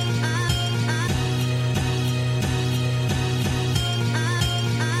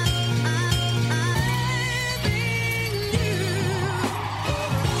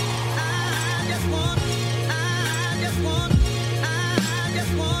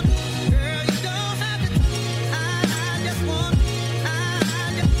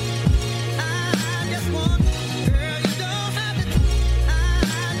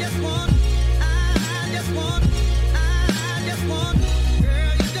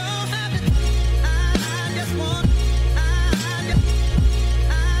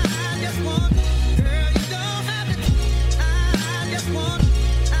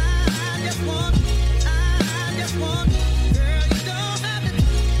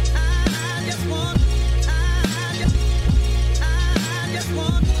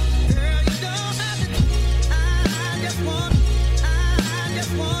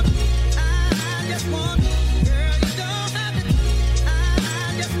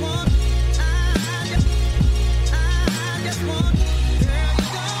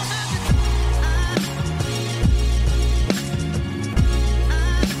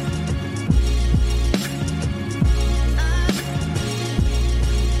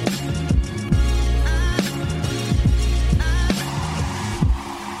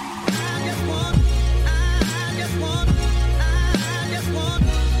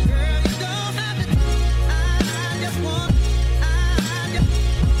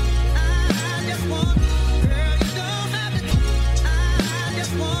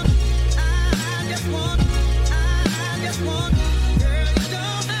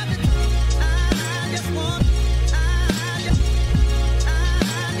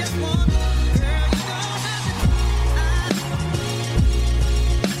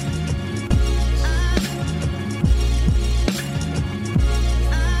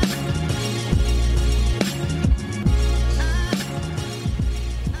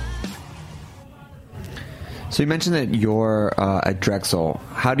 So you mentioned that you're at Drexel.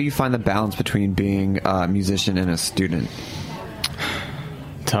 How do you find the balance between being a musician and a student?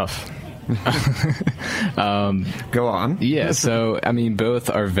 Tough. Go on. Yeah, so, I mean, both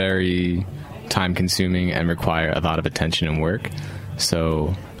are very time-consuming and require a lot of attention and work.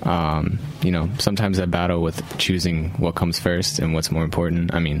 So, sometimes I battle with choosing what comes first and what's more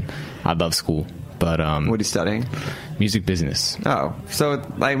important. I mean, I love school, but... what are you studying? Music business. Oh, so,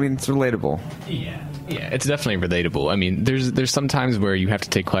 I mean, it's relatable. Yeah, it's definitely relatable. I mean, there's some times where you have to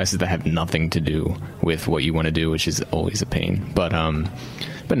take classes that have nothing to do with what you want to do, which is always a pain. But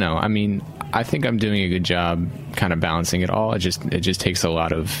no, I mean, I think I'm doing a good job kind of balancing it all. It just takes a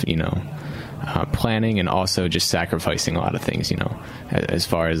lot of, planning and also just sacrificing a lot of things, as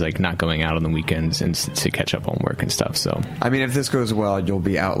far as like not going out on the weekends and to catch up on work and stuff. So, I mean, if this goes well, you'll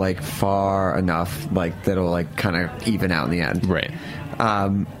be out like far enough, like that'll like kind of even out in the end. Right.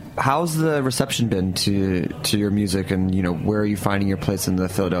 How's the reception been to your music, and where are you finding your place in the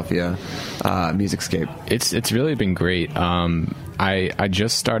Philadelphia musicscape? It's really been great. I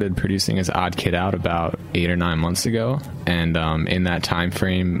just started producing as OddKidOut about 8 or 9 months ago, and in that time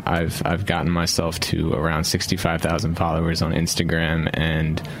frame, I've gotten myself to around 65,000 followers on Instagram,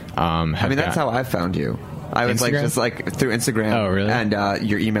 and that's how I found you. I was like just like through Instagram. Oh, really? And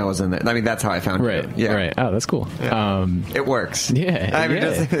your email was in there. I mean, that's how I found you. Yeah. Right. Oh, that's cool. Yeah. It works. Yeah. I mean,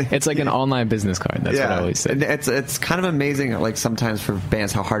 it's like an online business card. That's what I always say. And it's kind of amazing, like sometimes for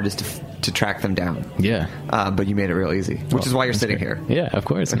bands, how hard it is to track them down. Yeah. But you made it real easy, which is why you're sitting here. Yeah, of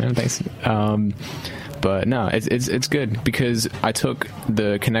course, man. Thanks. But no, it's good because I took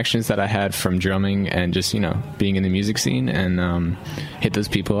the connections that I had from drumming and just, being in the music scene and hit those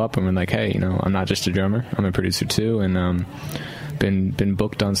people up and we're like, hey, I'm not just a drummer, I'm a producer too, and been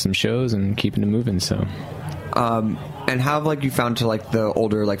booked on some shows and keeping it moving. So and how have you found to the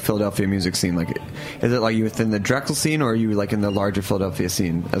older Philadelphia music scene? Is it you within the Drexel scene, or are you in the larger Philadelphia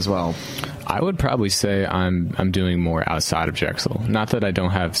scene as well? I would probably say I'm doing more outside of Drexel. Not that I don't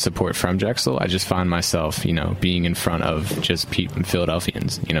have support from Drexel. I just find myself being in front of just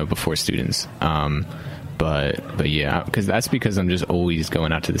Philadelphians before students. But yeah, because I'm just always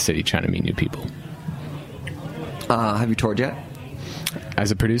going out to the city trying to meet new people. Have you toured yet?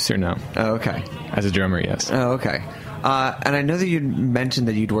 As a producer, no. Oh, okay. As a drummer, yes. Oh, okay. And I know that you mentioned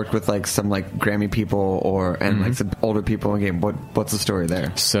that you'd worked with some Grammy people and some older people in the game. What's the story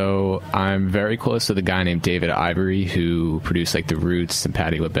there? So I'm very close to the guy named David Ivory who produced The Roots and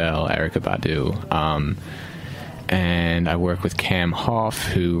Patti LaBelle, Erykah Badu. And I work with Cam Hoff,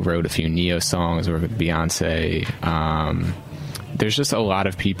 who wrote a few Neo songs. I work with Beyonce. There's just a lot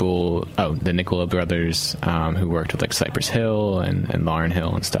of people. Oh, the Nicola brothers, who worked with Cypress Hill and Lauryn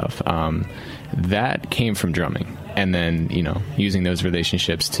Hill and stuff. That came from drumming, and then using those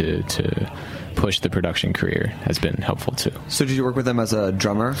relationships to push the production career has been helpful too. So did you work with them as a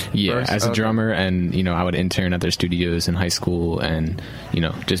drummer? Yeah, first? As a drummer, and I would intern at their studios in high school, and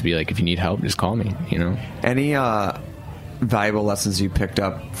just be if you need help, just call me. Any valuable lessons you picked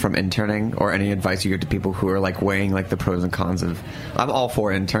up from interning, or any advice you give to people who are weighing the pros and cons of? I'm all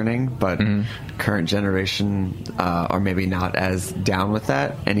for interning, but current generation are maybe not as down with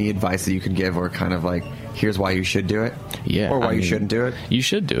that. Any advice that you could give, or kind of here's why you should do it? Yeah, or why you shouldn't do it? You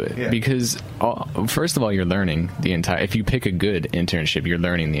should do it because first of all, you're learning the entire. If you pick a good internship, you're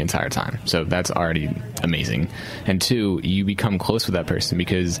learning the entire time, so that's already amazing. And two, you become close with that person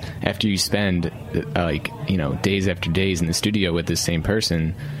because after you spend days after days in the studio with this same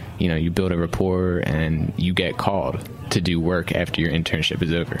person, you build a rapport and you get called to do work after your internship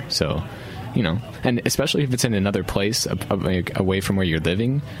is over. So and especially if it's in another place away from where you're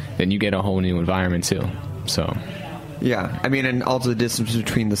living, then you get a whole new environment too. So yeah, I mean, and also the distance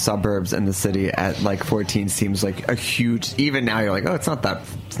between the suburbs and the city at 14 seems like a huge. Even now, you're oh, it's not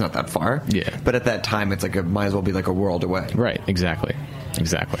that far. Yeah, but at that time, it's it might as well be a world away. Right. Exactly.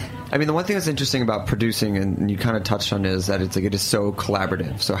 I mean, the one thing that's interesting about producing, and you kind of touched on, is that it is so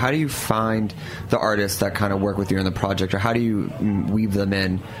collaborative. So how do you find the artists that kind of work with you in the project, or how do you weave them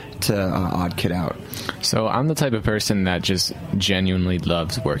in to OddKidOut? So I'm the type of person that just genuinely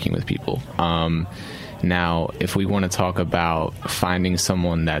loves working with people. Now, if we want to talk about finding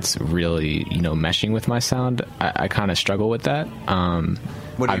someone that's really, meshing with my sound, I kind of struggle with that.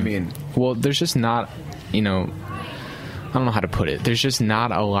 What do you mean? Well, there's just not, I don't know how to put it. There's just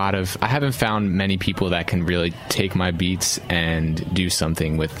not a lot of... I haven't found many people that can really take my beats and do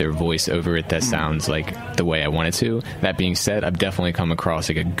something with their voice over it that sounds the way I want it to. That being said, I've definitely come across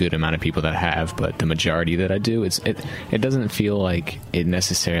a good amount of people that have, but the majority that I do, it doesn't feel like it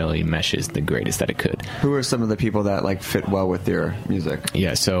necessarily meshes the greatest that it could. Who are some of the people that fit well with your music?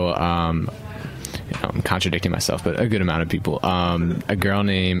 Yeah, so I'm contradicting myself, but a good amount of people. A girl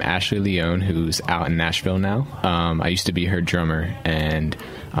named Ashley Leone, who's out in Nashville now. I used to be her drummer, and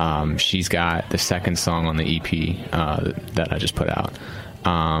she's got the second song on the EP that I just put out.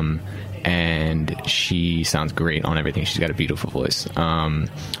 And she sounds great on everything. She's got a beautiful voice.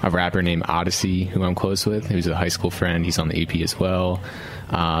 A rapper named Odyssey, who I'm close with, who's a high school friend. He's on the EP as well.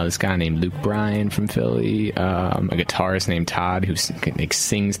 This guy named Luke Bryan from Philly. A guitarist named Todd who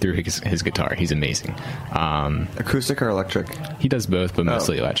sings through his guitar. He's amazing. Acoustic or electric? He does both, but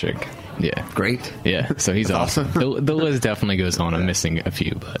mostly electric. Yeah. Great. Yeah, so he's awesome. The list definitely goes on. I'm missing a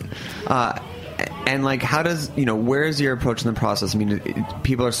few, but... And how does where's your approach in the process? I mean,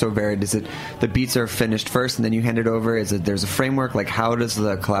 people are so varied. Is it the beats are finished first and then you hand it over? Is it there's a framework? How does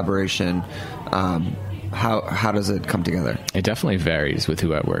the collaboration? How does it come together? It definitely varies with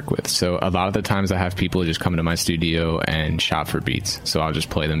who I work with. So a lot of the times I have people just come to my studio and shop for beats. So I'll just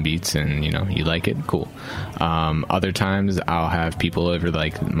play them beats and, you like it? Cool. Other times I'll have people over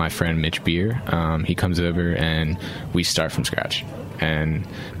my friend Mitch Beer. He comes over and we start from scratch. And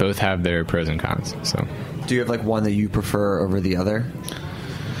both have their pros and cons. So, do you have one that you prefer over the other?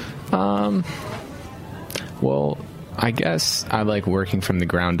 Well, I guess I like working from the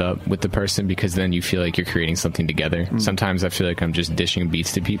ground up with the person, because then you feel like you're creating something together. Sometimes I feel like I'm just dishing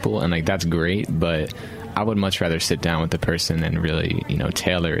beats to people, and like that's great, but I would much rather sit down with the person and really,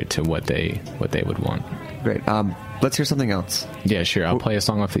 tailor it to what they would want. Great. Let's hear something else. Yeah, sure. I'll play a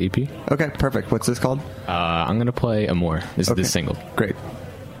song off the EP. Okay, perfect. What's this called? I'm going to play Amore. This is the single. Great.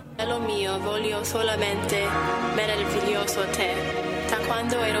 Bello mio, voglio solamente meraviglioso te. Da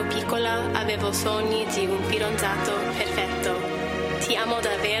quando ero piccola avevo sogni di un fidanzato perfetto. Ti amo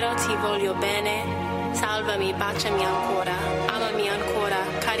davvero, ti voglio bene. Salvami, baciami ancora. Amami ancora,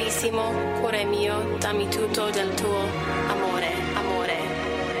 carissimo, cuore mio, dammi tutto del tuo amore, amore.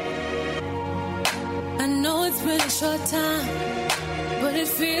 I know it's been a short time, but it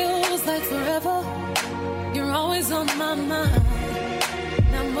feels like forever. You're always on my mind.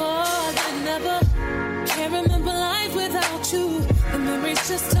 Now more than ever, can't remember life without you. The memories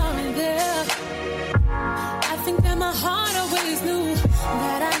just aren't there. I think that my heart always knew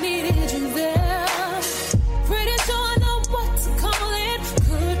that I needed you there. Pretty sure I know what to call it,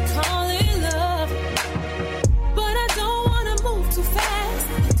 could call it love, but I don't wanna move too fast,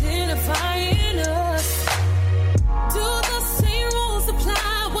 identifying us. Do the same rules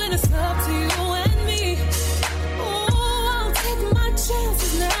apply when it's up to you and me? Oh, I'll take my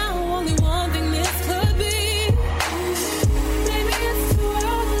chances now. Only one thing this could be. Maybe it's too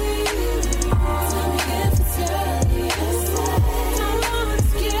early. Tell me if it's early. Don't wanna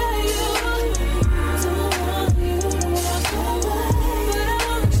scare you. Don't want you to walk away, but I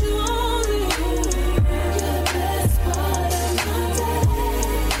want you only. You're the best part of my day.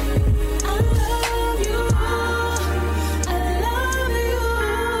 I love you. I love you.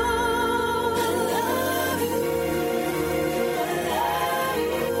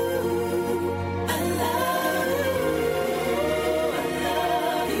 I love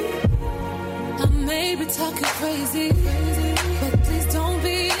you. I may be talking crazy, but please don't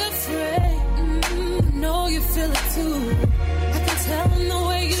be afraid. I know you feel it too. I can tell in the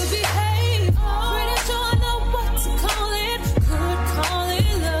way you behave. Pretty sure I know what to call it, could call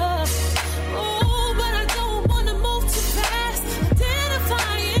it love. Oh, but I don't wanna move too fast,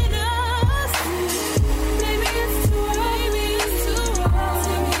 identifying us. Maybe it's too early,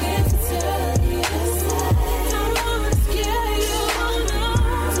 Tell me if it's early. Don't wanna scare you, no.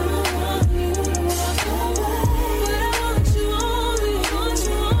 Don't want you to walk away, but I want you only. You're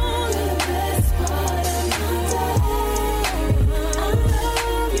the best part of my day. I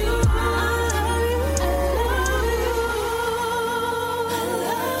love you. I love you. I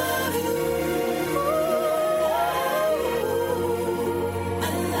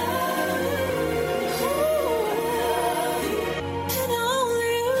love you. I love you. And only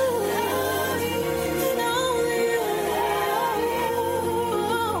you. And only you.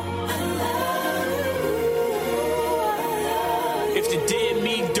 If you did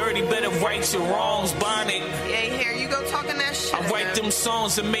me dirty, better right your wrongs, Bonnet. Yeah, here you go talking that shit. I write them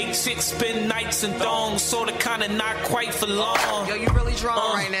songs that make chicks spend nights and thongs, sorta kinda not quite for long. Yo, you really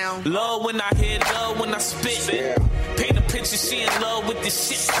drawn right now. Love when I hear, love when I spit. Paint a picture, she in love with this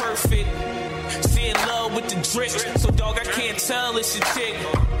shit perfect. She in love with the drip, so dog, I can't tell it's your chick.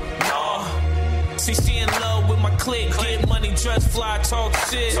 Nah, see, she in love with my clique. Get money, dress, fly, talk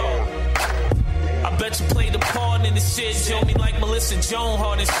shit. I bet you play the part in the shit. Joe me like Melissa Joan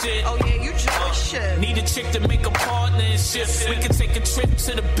Hart and shit. Oh yeah, you Joe shit. Need a chick to make a partner and shit. We can take a trip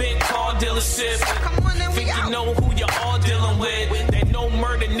to the big car dealership. Come on, then we Think you out. know who you are dealing with. That no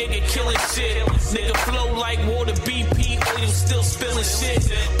murder nigga killing shit. Nigga flow like water, BP, oil still spilling shit.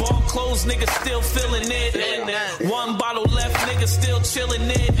 Ball clothes, nigga still feeling it. One bottle left, nigga still chilling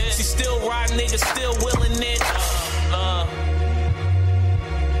it. She still ride, nigga still willing it.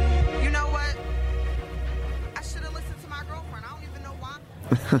 You know what? I should have listened to my girlfriend. I don't even know why.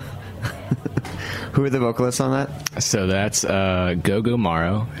 Who are the vocalists on that? So that's Gogo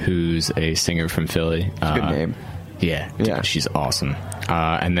Morrow, who's a singer from Philly. Good name. Yeah, dude, she's awesome.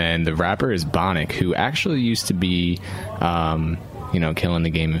 And then the rapper is Bonnick, who actually used to be, killing the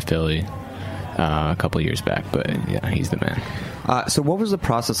game in Philly a couple years back. But yeah, he's the man. So what was the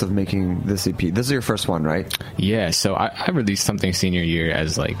process of making this EP? This is your first one, right? Yeah, so I released something senior year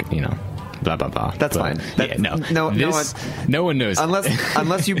as blah blah blah. That's fine. No one knows.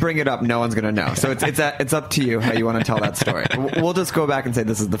 Unless you bring it up, no one's gonna know. So it's up to you how you want to tell that story. We'll just go back and say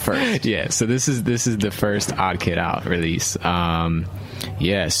this is the first. Yeah. So this is the first OddKidOut release.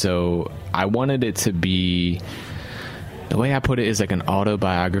 So I wanted it to be. The way I put it is like an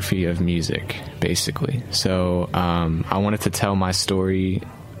autobiography of music, basically. So I wanted to tell my story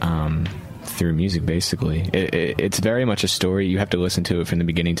through music, basically. It's very much a story. You have to listen to it from the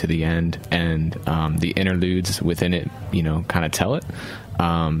beginning to the end, and the interludes within it, kind of tell it.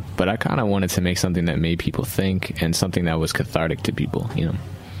 But I kind of wanted to make something that made people think and something that was cathartic to people,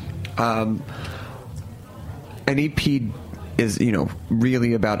 An EP is,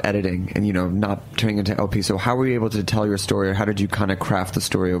 really about editing and, not turning into LP. So how were you able to tell your story, or how did you kind of craft the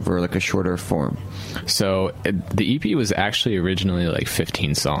story over like a shorter form? So the EP was actually originally like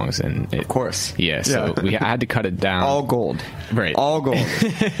 15 songs, and of course, so I had to cut it down. All gold, right? All gold.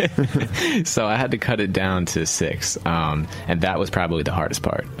 So I had to cut it down to 6, and that was probably the hardest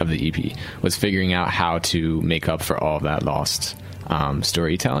part of the EP, was figuring out how to make up for all of that lost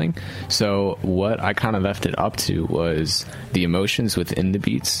storytelling. So what I kind of left it up to was the emotions within the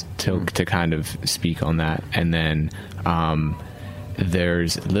beats to kind of speak on that, and then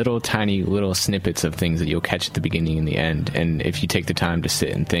there's tiny little snippets of things that you'll catch at the beginning and the end, and if you take the time to sit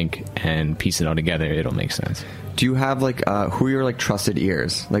and think and piece it all together, it'll make sense. Do you have like who are your like trusted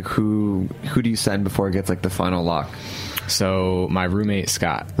ears? Like who do you send before it gets like the final lock? So my roommate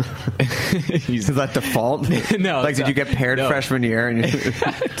Scott, is that default? No, like did you get paired freshman year? And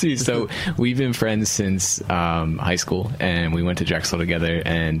dude, so we've been friends since high school, and we went to Drexel together.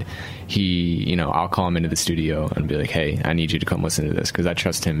 And he, I'll call him into the studio and be like, "Hey, I need you to come listen to this," because I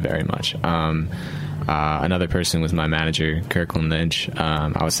trust him very much. Another person was my manager, Kirkland Lynch.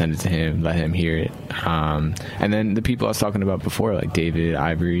 I would send it to him, let him hear it. And then the people I was talking about before, like David,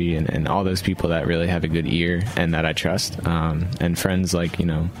 Ivory, and all those people that really have a good ear and that I trust. And friends like,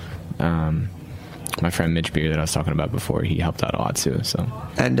 my friend Mitch Beer that I was talking about before, he helped out a lot too. So.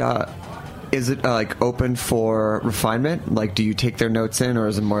 And is it like open for refinement? Like, do you take their notes in, or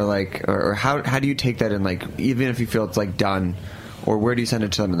is it more like, or how do you take that in? Like, even if you feel it's like done, or where do you send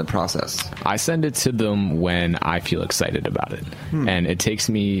it to them in the process? I send it to them when I feel excited about it. And it takes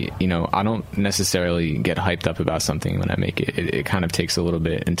me, I don't necessarily get hyped up about something when I make it. It kind of takes a little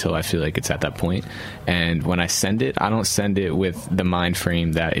bit until I feel like it's at that point. And when I send it, I don't send it with the mind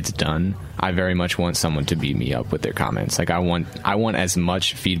frame that it's done. I very much want someone to beat me up with their comments. Like I want as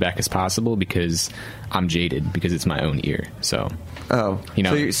much feedback as possible, because I'm jaded, because it's my own ear. So, so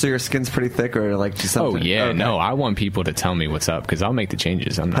your skin's pretty thick, or like just something? Oh yeah, okay. No, I want people to tell me what's up, because I'll make the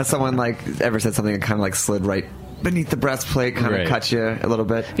changes. Has someone like ever said something that kind of like slid right beneath the breastplate, kind of cut you a little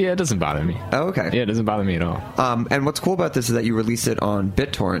bit? Yeah, it doesn't bother me. Oh, okay. Yeah, it doesn't bother me at all. And what's cool about this is that you released it on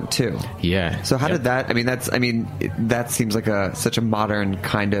BitTorrent too. Yeah. So how did that? That seems like such a modern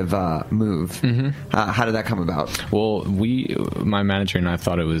kind of move. Mm-hmm. How did that come about? Well, my manager and I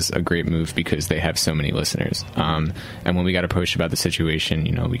thought it was a great move because they have so many listeners. And when we got approached about the situation,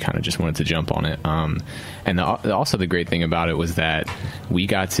 we kind of just wanted to jump on it. And also the great thing about it was that we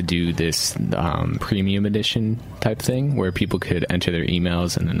got to do this premium edition type thing where people could enter their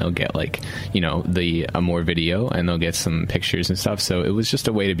emails, and then they'll get like, the Amore video, and they'll get some pictures and stuff. So it was just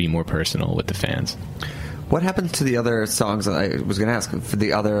a way to be more personal with the fans. What happens to the other songs? I was going to ask for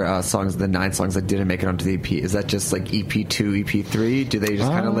the other songs, the 9 songs that didn't make it onto the EP. Is that just like EP2, EP3? Do they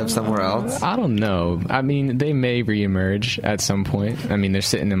just kind of live somewhere else? I don't know. I mean, they may reemerge at some point. I mean, they're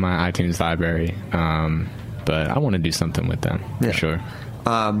sitting in my iTunes library, but I want to do something with them for sure.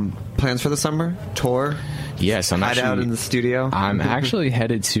 Plans for the summer? Tour? Yes, I'm out in the studio. I'm actually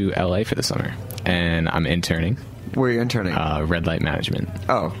headed to LA for the summer, and I'm interning. Where are you interning? Red Light Management.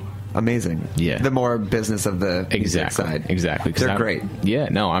 Oh, amazing. Yeah. The more business of the music side. Exactly. They're great. Yeah,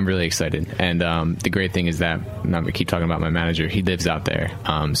 no, I'm really excited. And the great thing is that, I'm going to keep talking about my manager, he lives out there.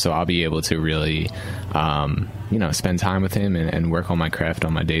 So I'll be able to really, spend time with him and work on my craft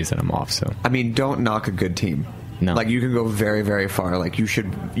on my days that I'm off. So, I mean, don't knock a good team. No. Like, you can go very, very far. Like, you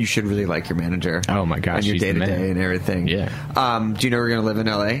should really like your manager. Oh my gosh, and your day-to-day and everything. Yeah. Do you know we're going to live in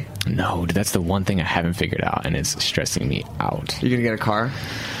LA? No, that's the one thing I haven't figured out, and it's stressing me out. You going to get a car?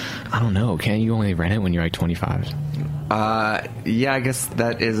 I don't know. Can't you only rent it when you're like 25? Yeah, I guess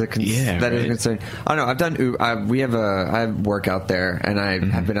that is a concern. I don't know. I've done Uber. I work out there, and I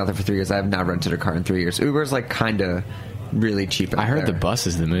have been out there for 3 years. I have not rented a car in 3 years. Uber's like kind of really cheap out there. I heard the bus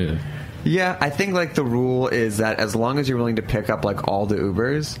is the move. Yeah, I think like the rule is that as long as you're willing to pick up like all the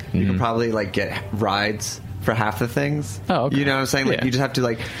Ubers, you can probably like get rides for half the things. Oh, okay. You know what I'm saying? Like, you just have to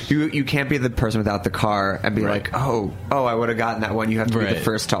like you can't be the person without the car and be like, oh, I would have gotten that one. You have to be the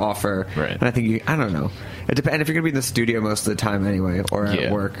first to offer. Right. And I think I don't know. It depends. And if you're gonna be in the studio most of the time anyway, or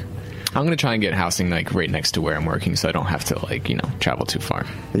at work. I'm going to try and get housing like right next to where I'm working, so I don't have to like, travel too far.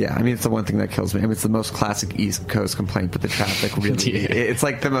 Yeah, I mean, it's the one thing that kills me. I mean, it's the most classic East Coast complaint, but the traffic really, it's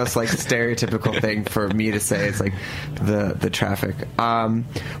like the most like stereotypical thing for me to say. It's like the traffic.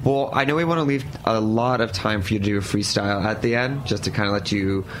 Well, I know we want to leave a lot of time for you to do a freestyle at the end, just to kind of let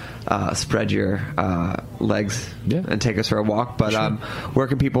you spread your legs Yeah. and take us for a walk. But where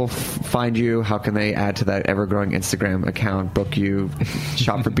can people find you? How can they add to that ever-growing Instagram account, book you,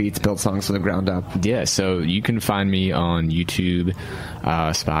 shop for beats, build songs from the ground up? Yeah, so you can find me on YouTube,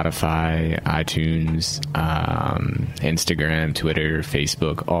 Spotify, iTunes, Instagram, Twitter,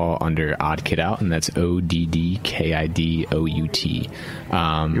 Facebook, all under OddKidOut, and that's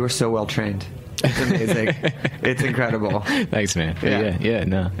OddKidOut. You were so well trained. It's amazing. It's incredible. Thanks, man. Yeah,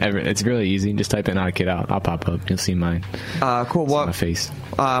 no. It's really easy. Just type in OddKidOut. I'll pop up. You'll see mine. Cool. Well, my face.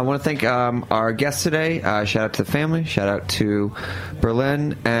 I want to thank our guests today. Shout out to the family. Shout out to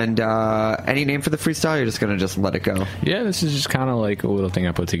Berlin. And any name for the freestyle? You're just going to just let it go? Yeah, this is just kind of like a little thing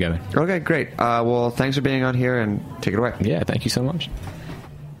I put together. Okay, great. Well, thanks for being on here, and take it away. Yeah, thank you so much.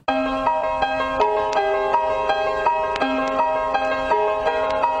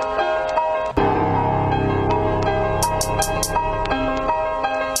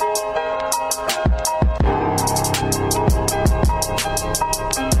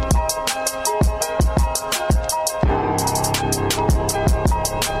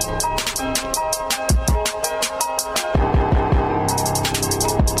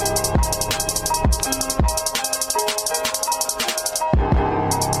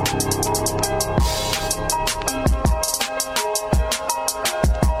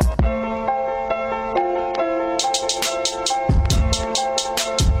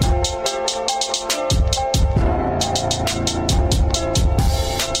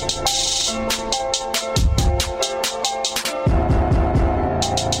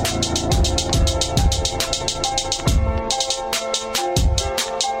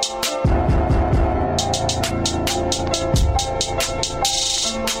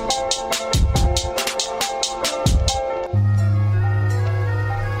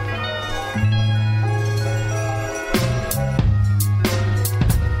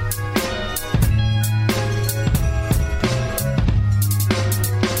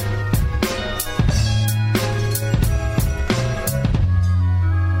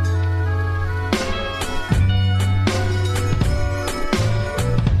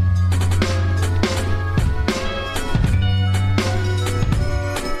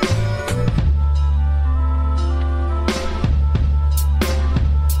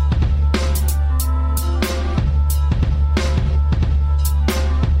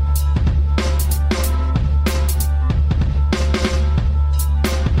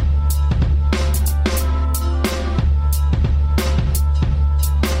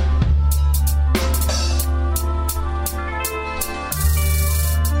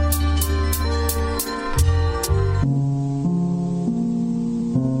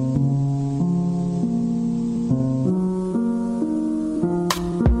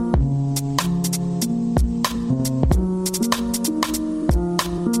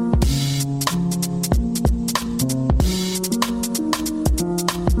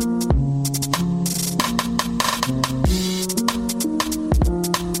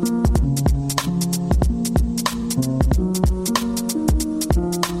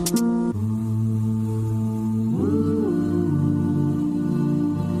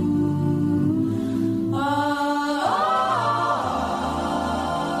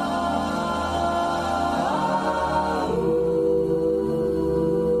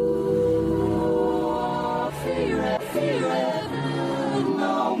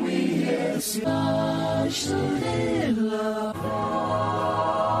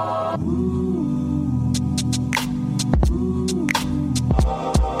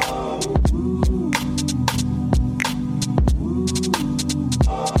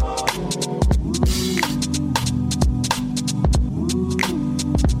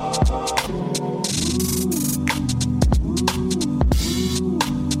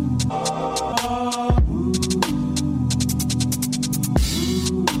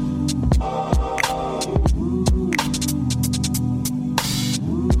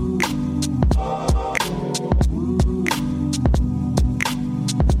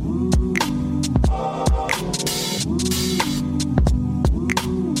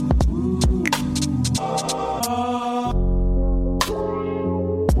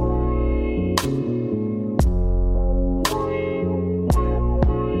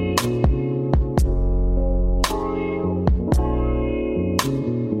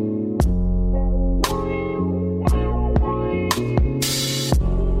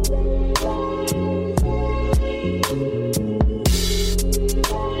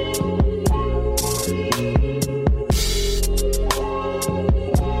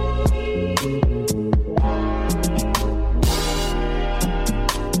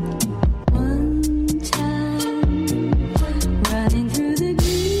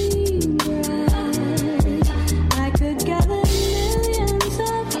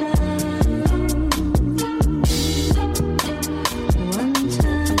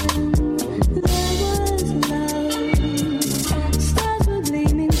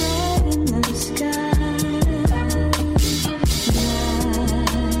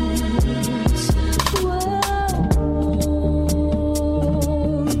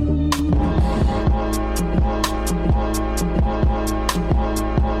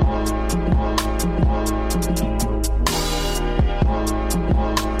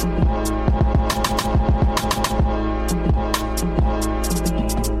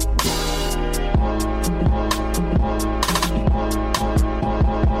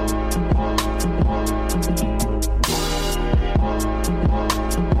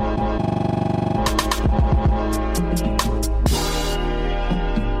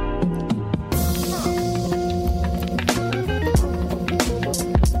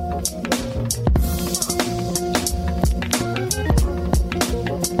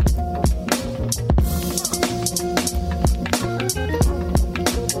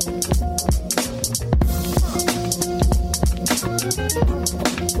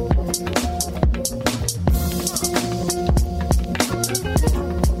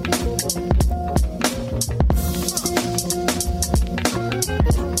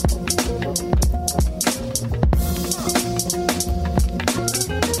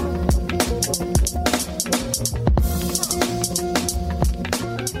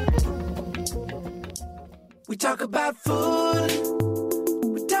 talk about food.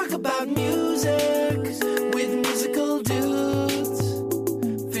 We talk about music with musical dudes.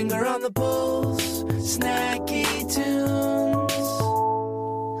 Finger on the pulse, snacky tunes.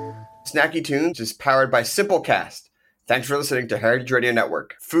 Snacky Tunes is powered by Simplecast. Thanks for listening to Heritage Radio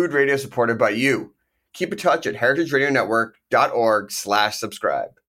Network, food radio supported by you. Keep in touch at heritageradionetwork.org/subscribe.